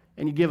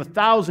and you give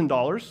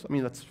 $1,000, I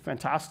mean, that's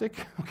fantastic,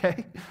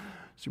 okay?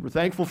 Super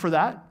thankful for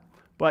that.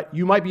 But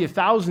you might be a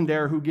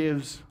thousandaire who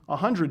gives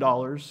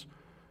 $100.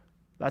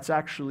 That's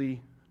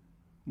actually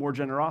more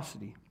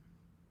generosity.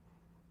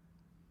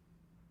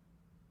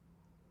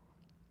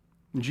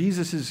 And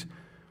Jesus is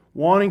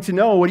wanting to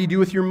know, what do you do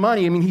with your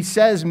money? I mean, he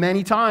says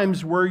many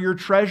times, where your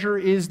treasure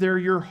is, there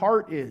your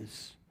heart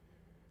is.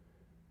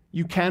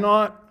 You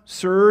cannot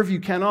serve, you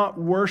cannot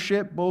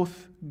worship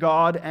both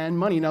God and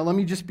money. Now, let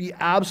me just be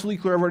absolutely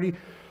clear. I've already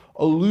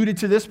alluded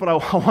to this, but I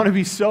want to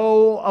be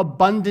so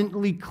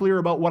abundantly clear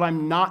about what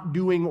I'm not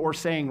doing or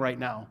saying right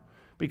now,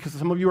 because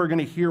some of you are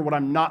going to hear what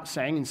I'm not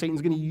saying, and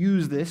Satan's going to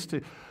use this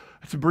to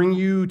bring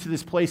you to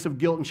this place of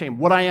guilt and shame.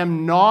 What I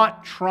am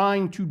not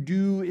trying to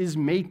do is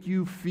make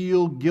you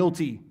feel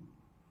guilty.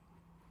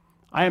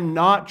 I am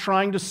not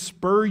trying to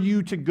spur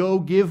you to go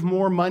give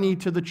more money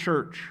to the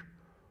church.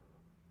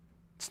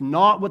 It's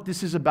not what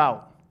this is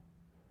about.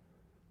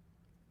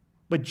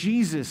 But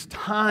Jesus,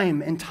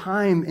 time and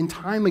time and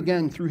time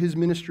again through his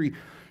ministry,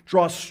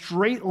 draws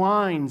straight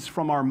lines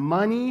from our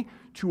money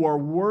to our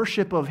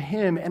worship of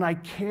him, and I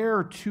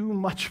care too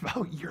much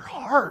about your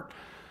heart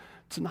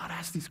to not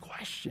ask these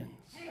questions.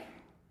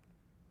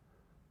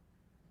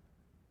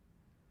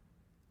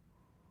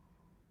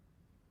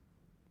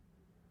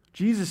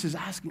 Jesus is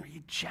asking, are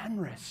you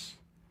generous?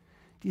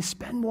 Do you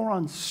spend more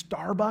on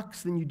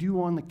Starbucks than you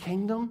do on the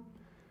kingdom?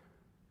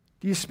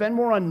 Do you spend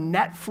more on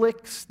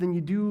Netflix than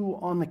you do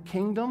on the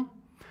kingdom?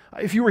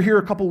 If you were here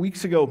a couple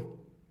weeks ago,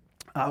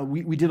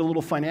 we did a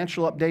little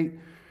financial update.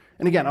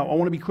 And again, I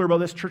want to be clear about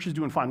this. Church is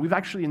doing fine. We've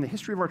actually, in the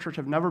history of our church,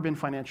 have never been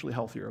financially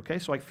healthier, okay?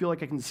 So I feel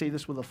like I can say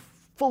this with a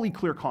fully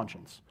clear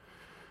conscience.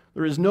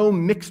 There is no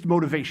mixed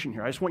motivation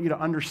here. I just want you to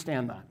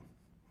understand that.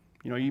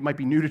 You know, you might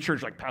be new to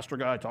church, like Pastor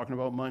Guy talking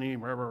about money,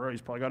 wherever,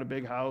 he's probably got a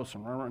big house.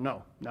 And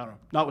no, not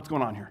what's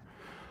going on here.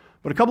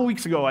 But a couple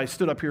weeks ago, I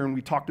stood up here and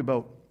we talked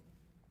about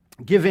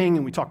giving,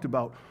 and we talked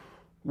about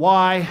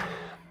why.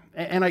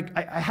 And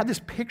I had this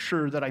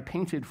picture that I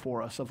painted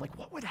for us of like,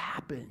 what would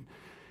happen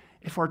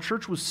if our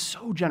church was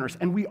so generous?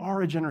 And we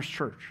are a generous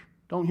church.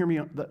 Don't hear me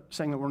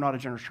saying that we're not a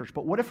generous church.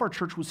 But what if our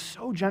church was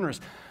so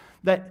generous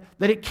that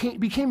it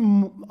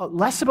became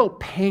less about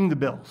paying the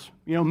bills,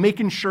 you know,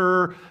 making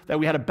sure that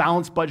we had a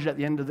balanced budget at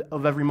the end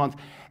of every month.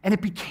 And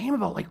it became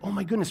about like, oh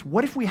my goodness,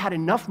 what if we had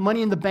enough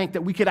money in the bank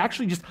that we could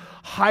actually just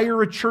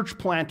hire a church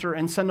planter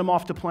and send them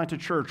off to plant a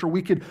church, or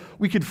we could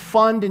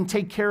fund and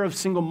take care of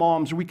single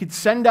moms, or we could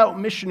send out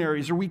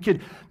missionaries, or we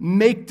could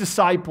make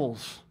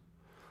disciples.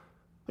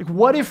 Like,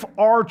 what if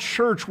our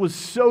church was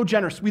so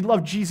generous? We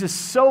love Jesus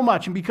so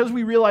much, and because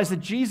we realized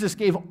that Jesus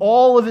gave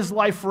all of his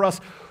life for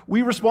us,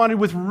 we responded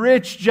with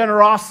rich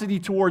generosity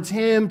towards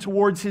him,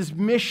 towards his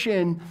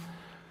mission,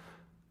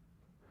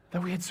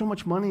 that we had so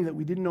much money that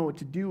we didn't know what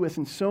to do with,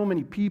 and so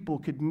many people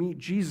could meet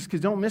Jesus.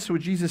 Because don't miss what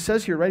Jesus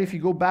says here, right? If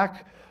you go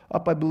back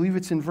up, I believe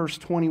it's in verse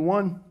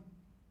 21,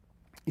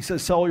 he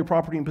says, sell all your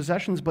property and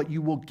possessions, but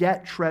you will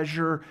get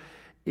treasure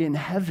in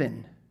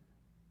heaven.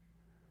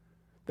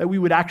 That we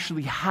would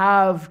actually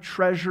have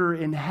treasure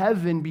in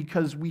heaven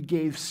because we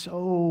gave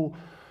so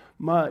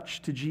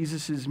much to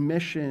Jesus'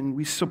 mission.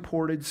 We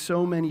supported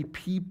so many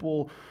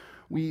people.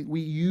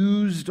 We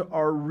used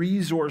our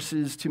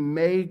resources to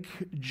make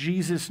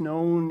Jesus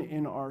known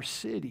in our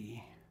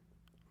city.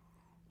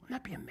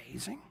 Wouldn't that be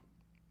amazing?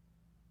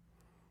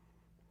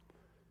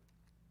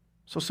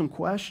 So some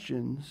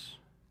questions.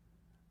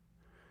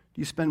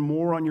 Do you spend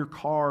more on your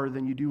car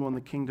than you do on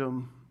the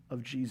kingdom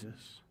of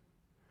Jesus?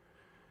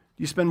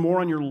 Do you spend more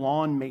on your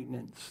lawn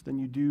maintenance than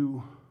you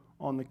do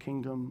on the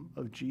kingdom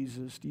of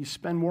Jesus? Do you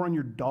spend more on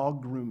your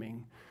dog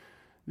grooming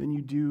than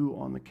you do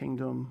on the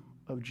kingdom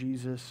of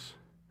Jesus?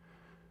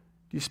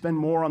 Do you spend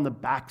more on the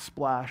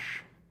backsplash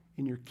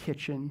in your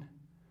kitchen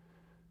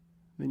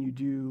than you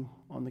do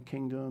on the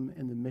kingdom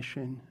and the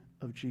mission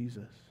of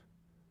Jesus?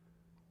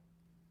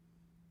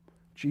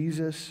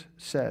 Jesus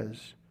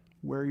says,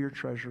 where your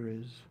treasure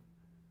is,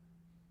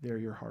 there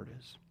your heart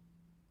is.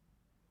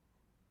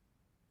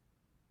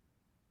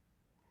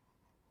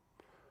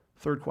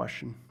 Third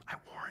question. I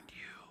warned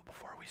you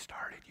before we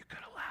started. You could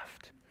have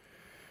left.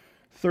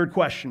 Third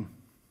question.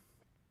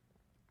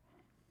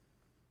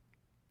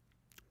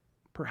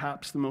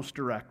 Perhaps the most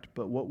direct,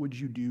 but what would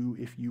you do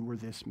if you were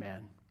this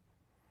man?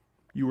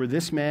 You were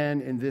this man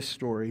in this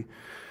story.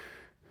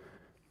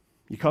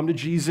 You come to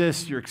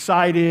Jesus, you're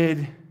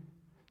excited.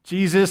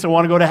 Jesus, I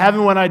want to go to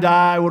heaven when I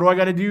die. What do I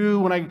got to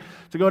do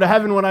to go to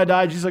heaven when I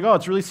die? Jesus is like, oh,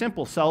 it's really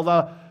simple. Sell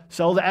the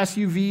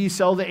SUV,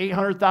 sell the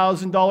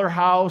 $800,000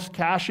 house,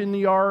 cash in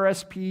the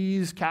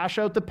RRSPs, cash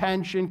out the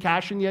pension,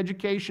 cash in the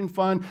education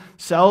fund,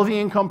 sell the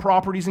income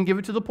properties and give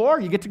it to the poor.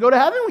 You get to go to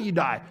heaven when you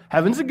die.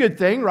 Heaven's a good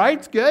thing, right?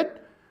 It's good.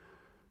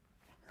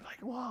 You're like,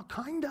 well,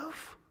 kind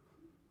of.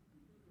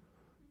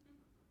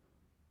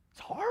 It's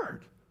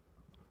hard.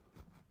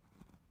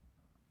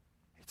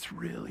 It's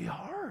really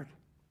hard.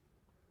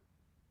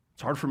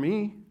 It's hard for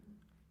me.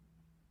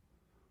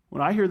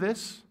 When I hear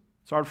this,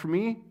 it's hard for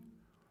me.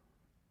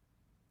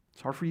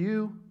 It's hard for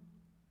you.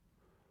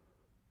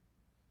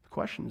 The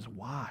question is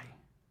why?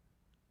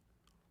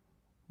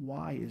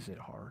 Why is it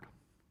hard?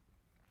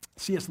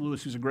 C.S.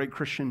 Lewis, who's a great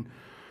Christian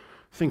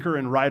thinker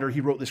and writer,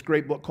 he wrote this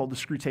great book called The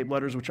Screwtape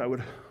Letters, which I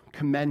would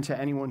commend to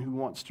anyone who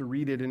wants to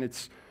read it. And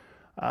it's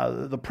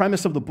the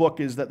premise of the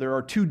book is that there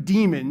are two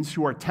demons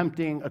who are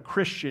tempting a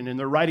Christian, and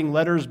they're writing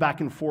letters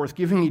back and forth,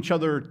 giving each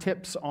other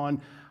tips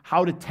on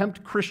how to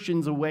tempt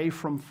Christians away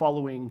from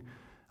following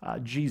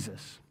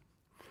Jesus.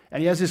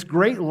 And he has this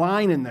great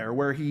line in there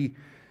where he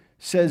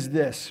says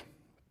this.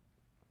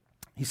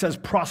 He says,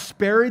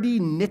 prosperity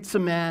knits a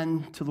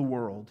man to the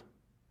world.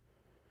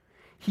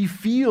 He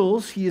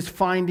feels he is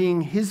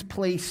finding his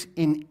place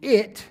in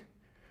it,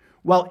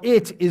 while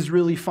it is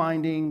really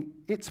finding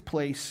its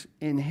place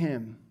in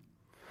him.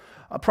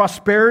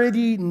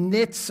 Prosperity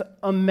knits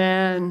a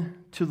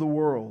man to the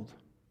world.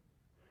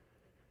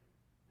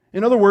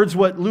 In other words,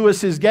 what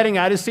Lewis is getting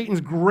at is Satan's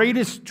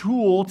greatest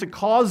tool to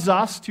cause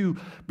us to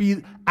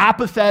be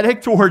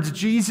apathetic towards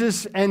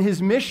Jesus and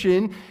his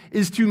mission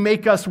is to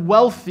make us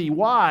wealthy.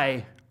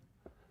 Why?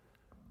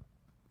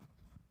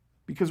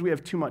 Because we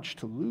have too much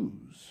to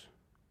lose.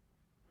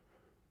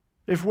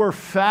 If we're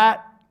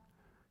fat,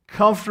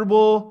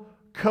 comfortable,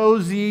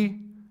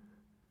 cozy,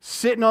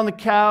 sitting on the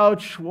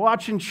couch,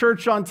 watching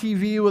church on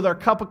TV with our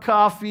cup of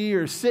coffee,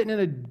 or sitting in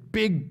a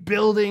big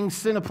building,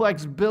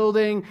 Cineplex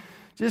building,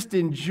 just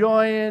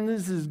enjoying,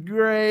 this is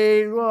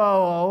great, wah,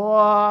 wah,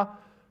 wah.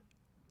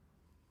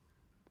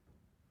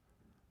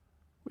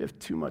 We have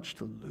too much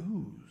to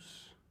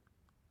lose.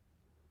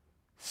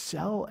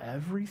 Sell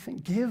everything,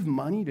 give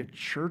money to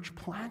church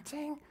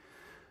planting,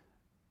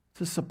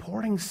 to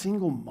supporting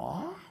single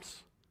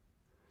moms,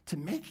 to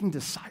making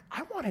disciples.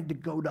 I wanted to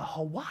go to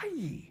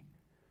Hawaii.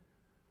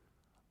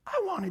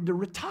 I wanted to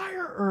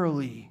retire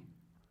early.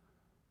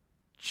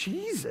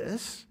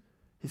 Jesus,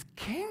 his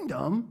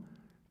kingdom,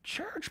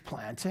 church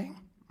planting?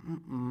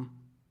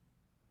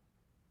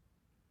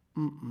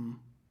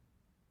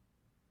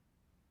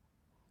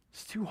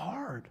 It's too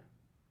hard.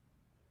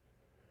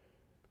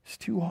 It's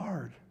too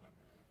hard.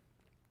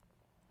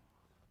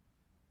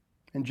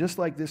 And just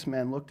like this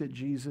man looked at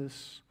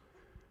Jesus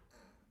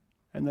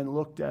and then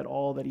looked at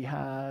all that he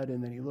had,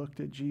 and then he looked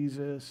at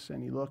Jesus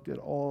and he looked at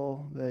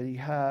all that he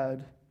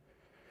had,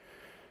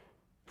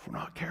 if we're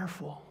not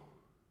careful,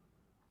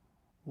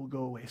 we'll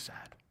go away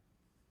sad.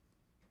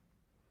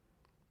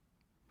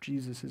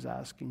 Jesus is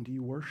asking, do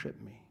you worship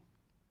me?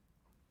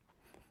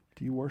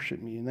 Do you worship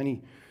me? And then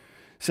he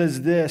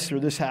says this, or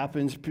this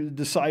happens,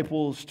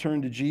 disciples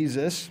turn to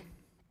Jesus.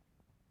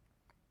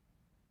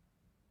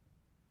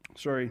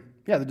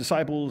 The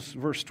disciples,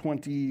 verse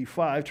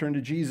 25, turned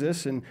to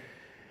Jesus and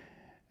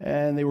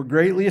they were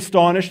greatly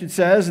astonished, it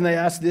says, and they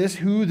asked this,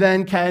 who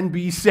then can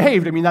be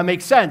saved? I mean, that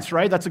makes sense,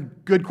 right? That's a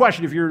good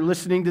question. If you're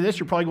listening to this,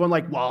 you're probably going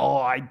like, well,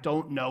 I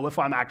don't know if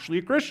I'm actually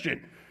a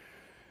Christian.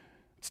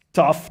 It's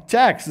tough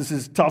text. This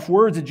is tough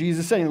words that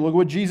Jesus is saying. Look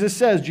what Jesus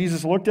says.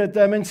 Jesus looked at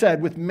them and said,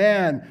 with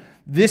man,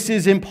 this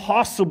is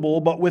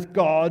impossible, but with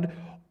God,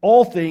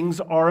 all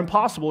things are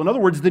impossible. In other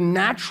words, the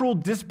natural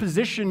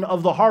disposition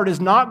of the heart is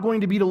not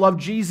going to be to love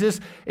Jesus.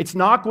 It's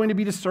not going to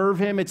be to serve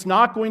him. It's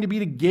not going to be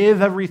to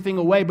give everything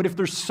away. But if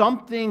there's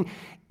something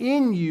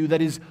in you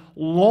that is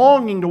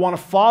longing to want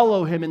to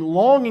follow him and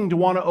longing to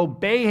want to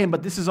obey him,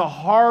 but this is a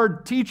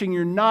hard teaching,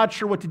 you're not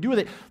sure what to do with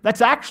it, that's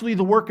actually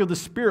the work of the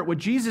Spirit. What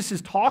Jesus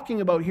is talking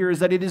about here is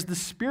that it is the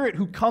Spirit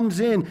who comes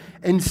in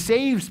and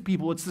saves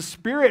people. It's the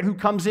Spirit who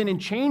comes in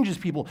and changes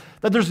people.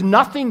 That there's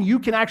nothing you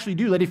can actually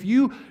do. That if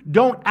you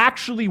don't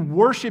actually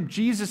worship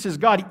Jesus as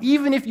God,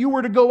 even if you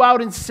were to go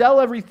out and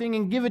sell everything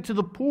and give it to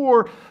the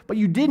poor, but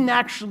you didn't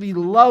actually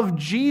love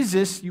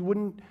Jesus, you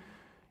wouldn't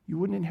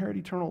inherit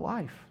eternal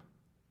life.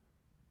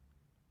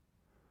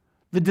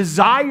 The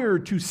desire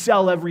to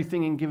sell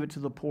everything and give it to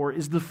the poor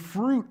is the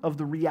fruit of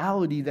the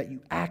reality that you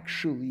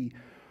actually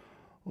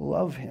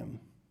love him.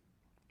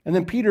 And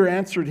then Peter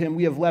answered him,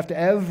 we have left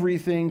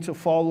everything to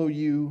follow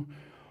you.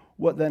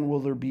 What then will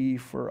there be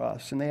for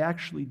us? And they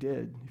actually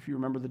did. If you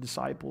remember the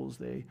disciples,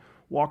 they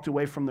walked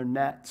away from their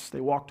nets.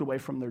 They walked away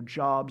from their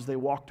jobs. They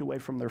walked away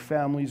from their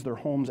families, their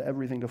homes,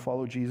 everything to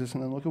follow Jesus.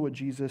 And then look at what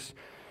Jesus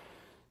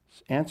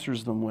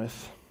answers them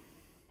with.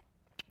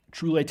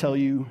 Truly I tell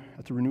you,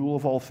 at the renewal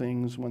of all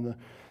things, when the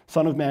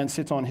Son of Man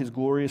sits on his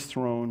glorious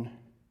throne,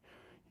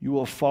 you who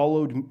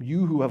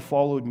have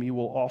followed me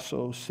will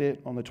also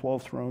sit on the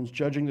 12 thrones,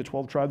 judging the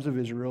 12 tribes of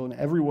Israel, and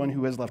everyone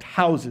who has left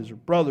houses or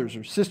brothers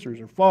or sisters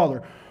or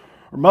father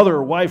or mother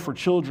or wife or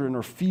children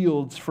or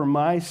fields for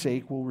my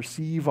sake will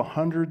receive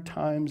 100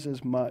 times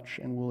as much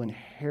and will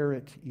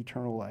inherit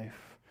eternal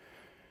life.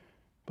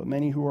 But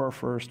many who are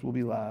first will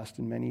be last,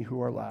 and many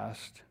who are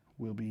last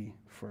will be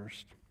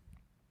first.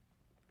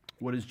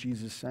 What is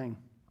Jesus saying?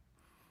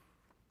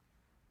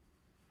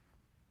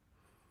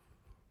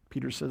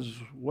 Peter says,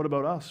 what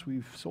about us?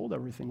 We've sold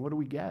everything. What do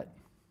we get?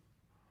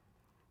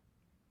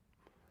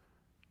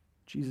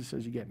 Jesus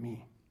says, you get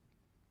me.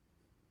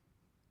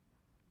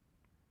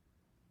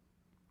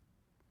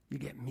 You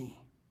get me.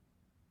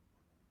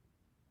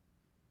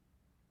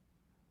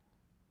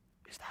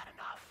 Is that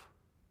enough?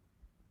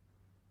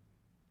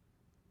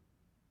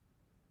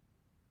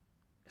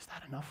 Is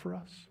that enough for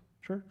us,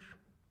 church?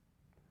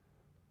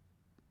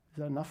 Is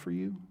that enough for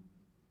you?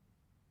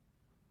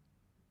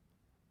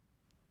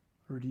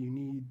 Or do you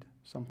need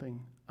something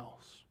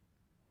else?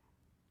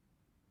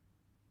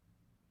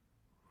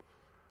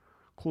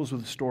 Close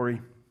with a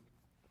story.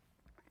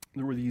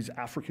 There were these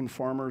African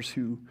farmers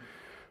who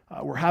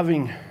were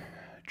having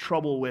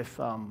trouble with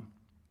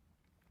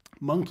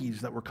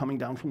monkeys that were coming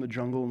down from the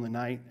jungle in the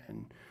night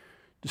and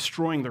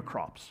destroying their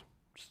crops,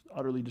 just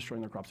utterly destroying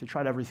their crops. They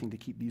tried everything to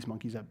keep these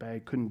monkeys at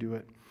bay, couldn't do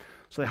it.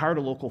 So they hired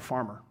a local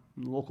farmer.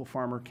 And the local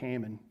farmer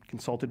came and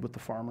consulted with the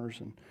farmers,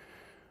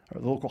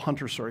 or the local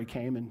hunter,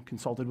 came and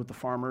consulted with the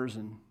farmers,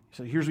 and he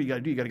said, here's what you got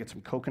to do. You got to get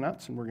some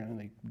coconuts, and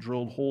they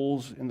drilled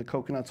holes in the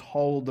coconuts,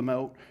 hollowed them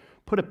out,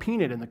 put a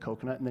peanut in the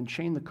coconut, and then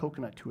chained the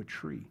coconut to a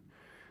tree.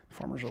 The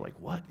farmers are like,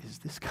 what is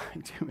this guy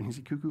doing? Is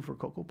he cuckoo for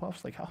Cocoa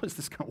Puffs? Like, how is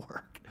this going to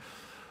work?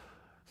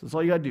 So that's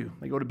all you got to do.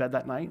 They go to bed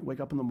that night, wake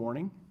up in the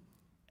morning.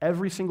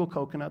 Every single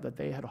coconut that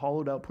they had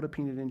hollowed out, put a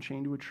peanut in,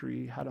 chained to a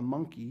tree, had a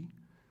monkey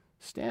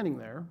standing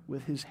there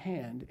with his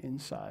hand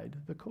inside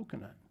the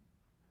coconut.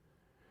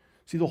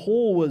 See, the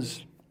hole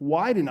was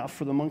wide enough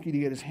for the monkey to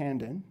get his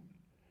hand in,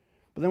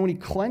 but then when he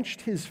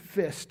clenched his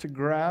fist to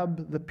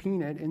grab the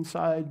peanut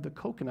inside the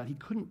coconut, he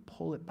couldn't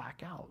pull it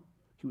back out.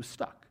 He was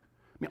stuck.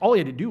 I mean, all he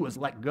had to do was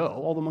let go.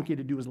 All the monkey had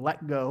to do was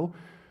let go,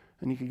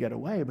 and he could get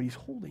away, but he's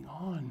holding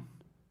on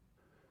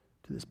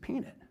to this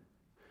peanut.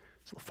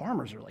 So the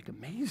farmers are like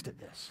amazed at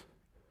this.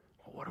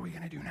 Well, what are we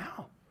going to do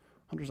now?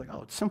 Hunter's like,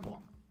 oh, it's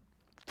simple.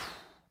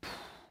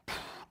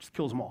 Just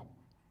kills them all.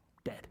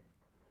 Dead.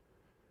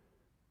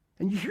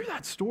 And you hear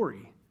that story,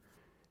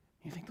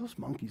 and you think, those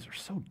monkeys are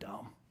so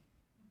dumb.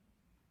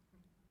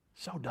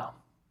 So dumb.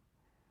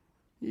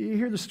 You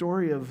hear the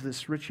story of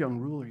this rich young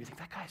ruler, you think,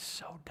 that guy's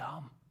so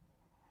dumb.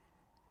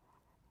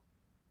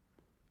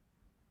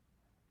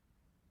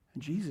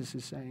 And Jesus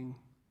is saying,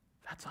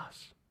 that's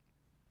us.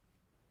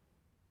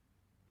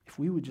 If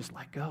we would just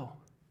let go,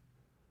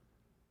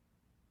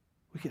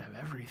 we could have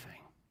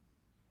everything.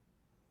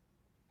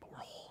 But we're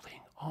holding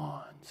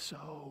on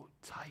so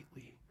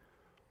tightly.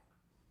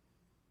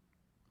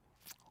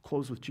 I'll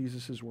close with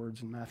Jesus'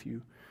 words in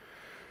Matthew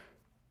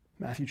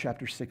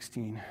chapter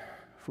 16.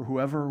 For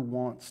whoever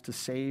wants to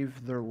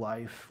save their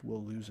life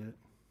will lose it.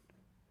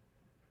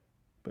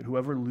 But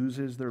whoever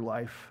loses their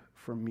life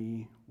for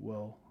me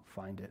will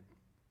find it.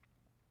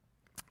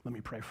 Let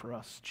me pray for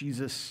us.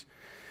 Jesus,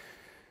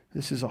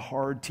 this is a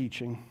hard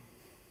teaching.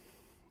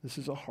 This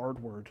is a hard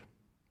word.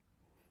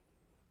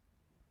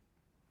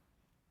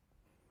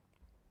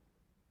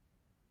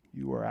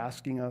 You are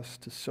asking us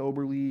to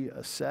soberly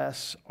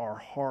assess our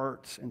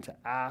hearts and to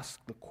ask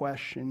the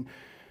question,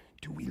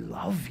 do we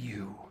love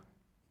you?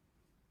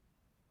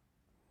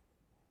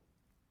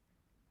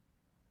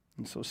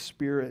 And so,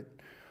 Spirit,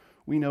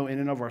 we know in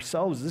and of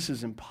ourselves this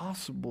is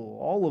impossible.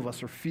 All of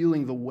us are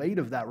feeling the weight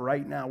of that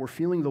right now. We're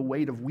feeling the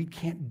weight of we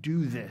can't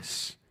do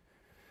this.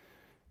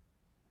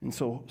 And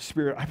so,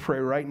 Spirit, I pray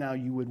right now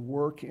you would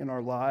work in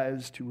our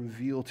lives to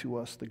reveal to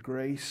us the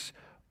grace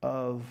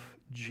of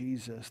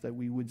Jesus, that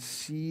we would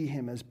see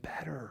him as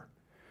better.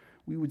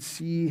 We would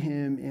see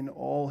him in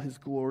all his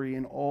glory,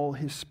 in all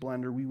his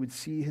splendor. We would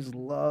see his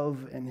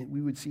love, and we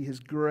would see his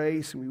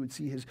grace, and we would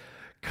see his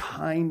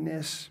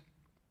kindness.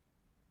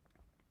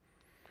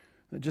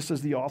 That just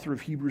as the author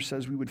of Hebrews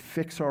says, we would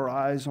fix our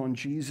eyes on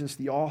Jesus,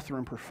 the author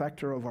and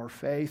perfecter of our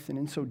faith, and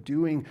in so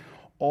doing,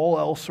 all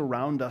else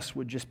around us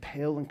would just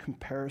pale in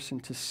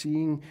comparison to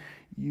seeing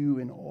you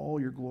in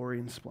all your glory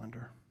and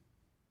splendor.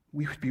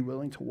 We would be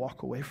willing to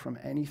walk away from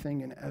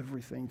anything and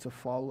everything to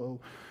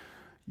follow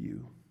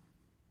you.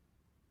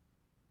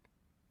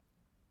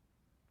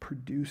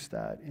 Produce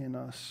that in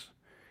us.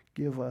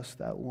 Give us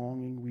that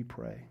longing, we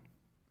pray.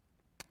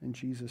 In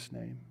Jesus'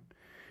 name.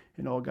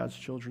 And all God's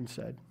children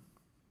said,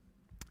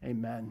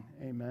 amen.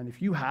 Amen.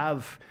 If you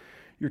have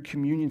your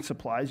communion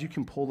supplies, you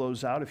can pull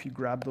those out if you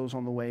grab those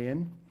on the way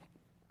in.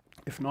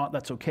 If not,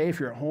 that's okay. If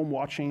you're at home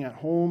watching at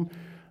home,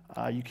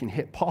 you can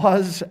hit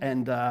pause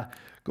and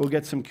go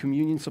get some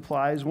communion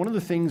supplies. One of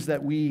the things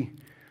that we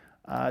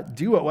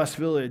do at West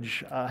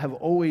Village, have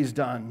always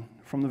done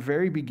from the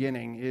very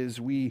beginning, is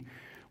we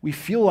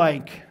feel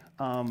like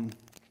when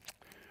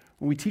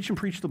we teach and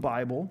preach the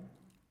Bible,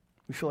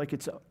 we feel like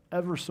it's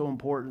ever so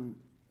important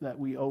that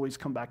we always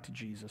come back to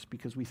Jesus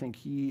because we think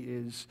he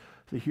is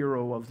the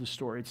hero of the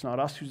story. It's not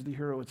us who's the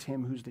hero, it's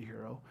him who's the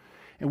hero.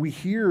 And we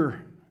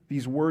hear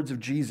these words of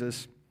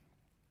Jesus,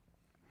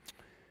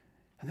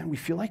 and then we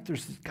feel like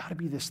there's got to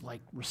be this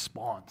like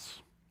response.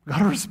 We've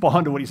got to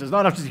respond to what he says.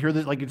 Not just hear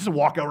this, like just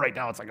walk out right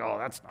now. It's like, oh,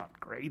 that's not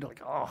great. Like,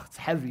 oh, it's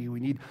heavy. We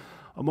need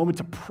a moment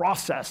to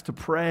process, to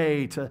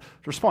pray, to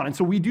respond. And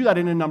so we do that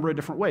in a number of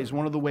different ways.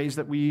 One of the ways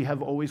that we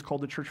have always called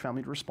the church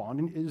family to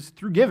respond is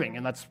through giving,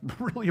 and that's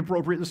really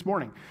appropriate this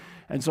morning.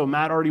 And so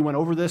Matt already went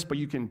over this, but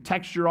you can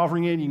text your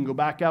offering in, you can go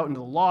back out into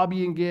the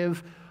lobby and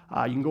give.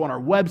 You can go on our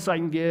website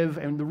and give.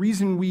 And the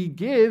reason we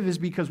give is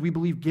because we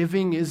believe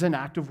giving is an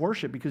act of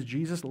worship, because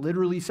Jesus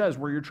literally says,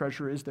 where your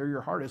treasure is, there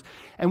your heart is.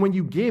 And when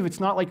you give,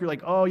 it's not like you're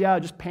like, oh yeah,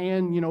 just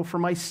paying, for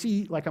my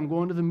seat, like I'm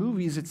going to the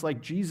movies. It's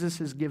like Jesus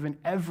has given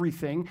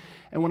everything.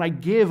 And when I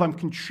give, I'm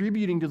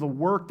contributing to the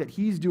work that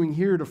he's doing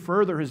here to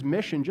further his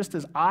mission. Just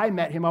as I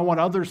met him, I want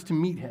others to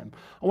meet him.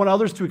 I want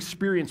others to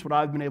experience what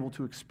I've been able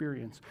to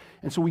experience.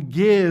 And so we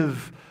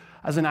give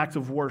as an act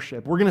of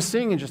worship. We're going to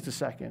sing in just a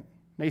second.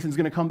 Nathan's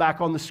going to come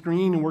back on the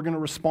screen, and we're going to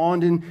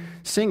respond in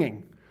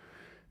singing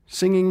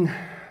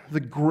the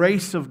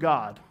grace of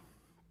God.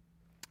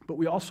 But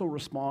we also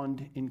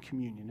respond in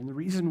communion. And the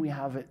reason we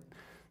have it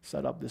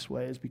set up this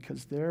way is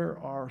because there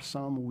are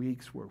some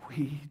weeks where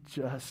we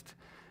just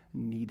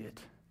need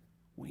it.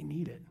 We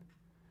need it.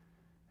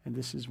 And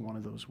this is one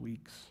of those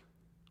weeks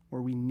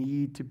where we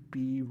need to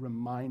be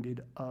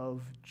reminded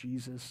of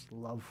Jesus'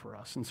 love for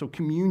us. And so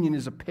communion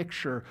is a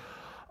picture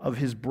of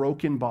his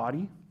broken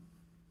body.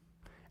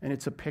 And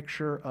it's a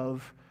picture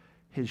of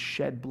his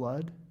shed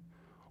blood.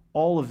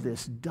 All of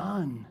this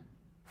done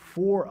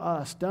for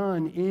us,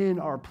 done in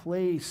our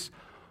place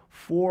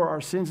for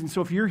our sins. And so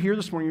if you're here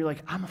this morning, you're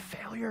like, I'm a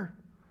failure.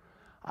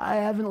 I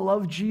haven't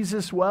loved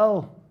Jesus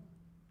well.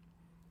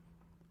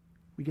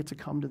 We get to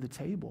come to the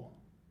table.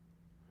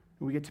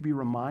 And we get to be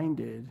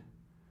reminded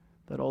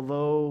that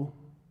although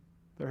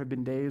there have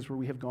been days where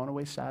we have gone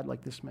away sad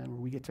like this man,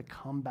 where we get to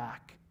come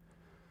back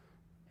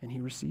and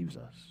he receives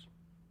us.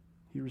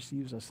 He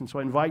receives us. And so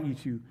I invite you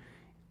to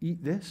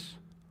eat this.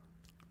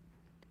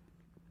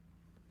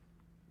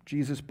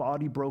 Jesus'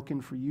 body broken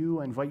for you.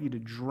 I invite you to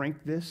drink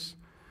this,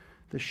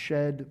 the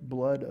shed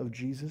blood of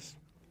Jesus.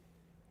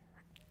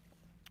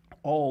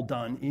 All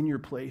done in your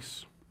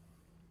place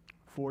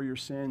for your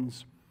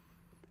sins.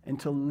 And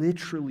to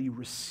literally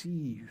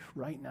receive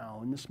right now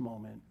in this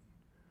moment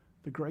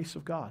the grace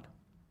of God,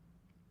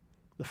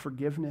 the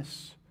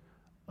forgiveness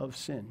of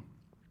sin.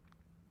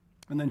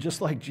 And then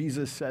just like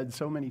Jesus said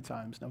so many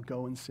times, now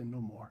go and sin no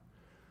more.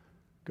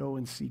 Go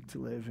and seek to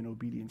live in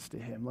obedience to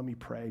him. Let me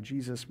pray.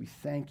 Jesus, we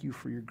thank you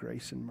for your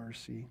grace and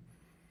mercy.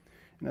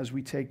 And as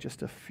we take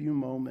just a few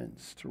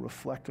moments to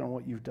reflect on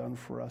what you've done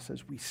for us,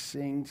 as we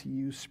sing to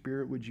you,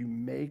 Spirit, would you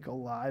make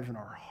alive in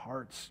our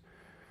hearts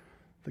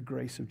the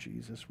grace of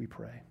Jesus, we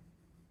pray.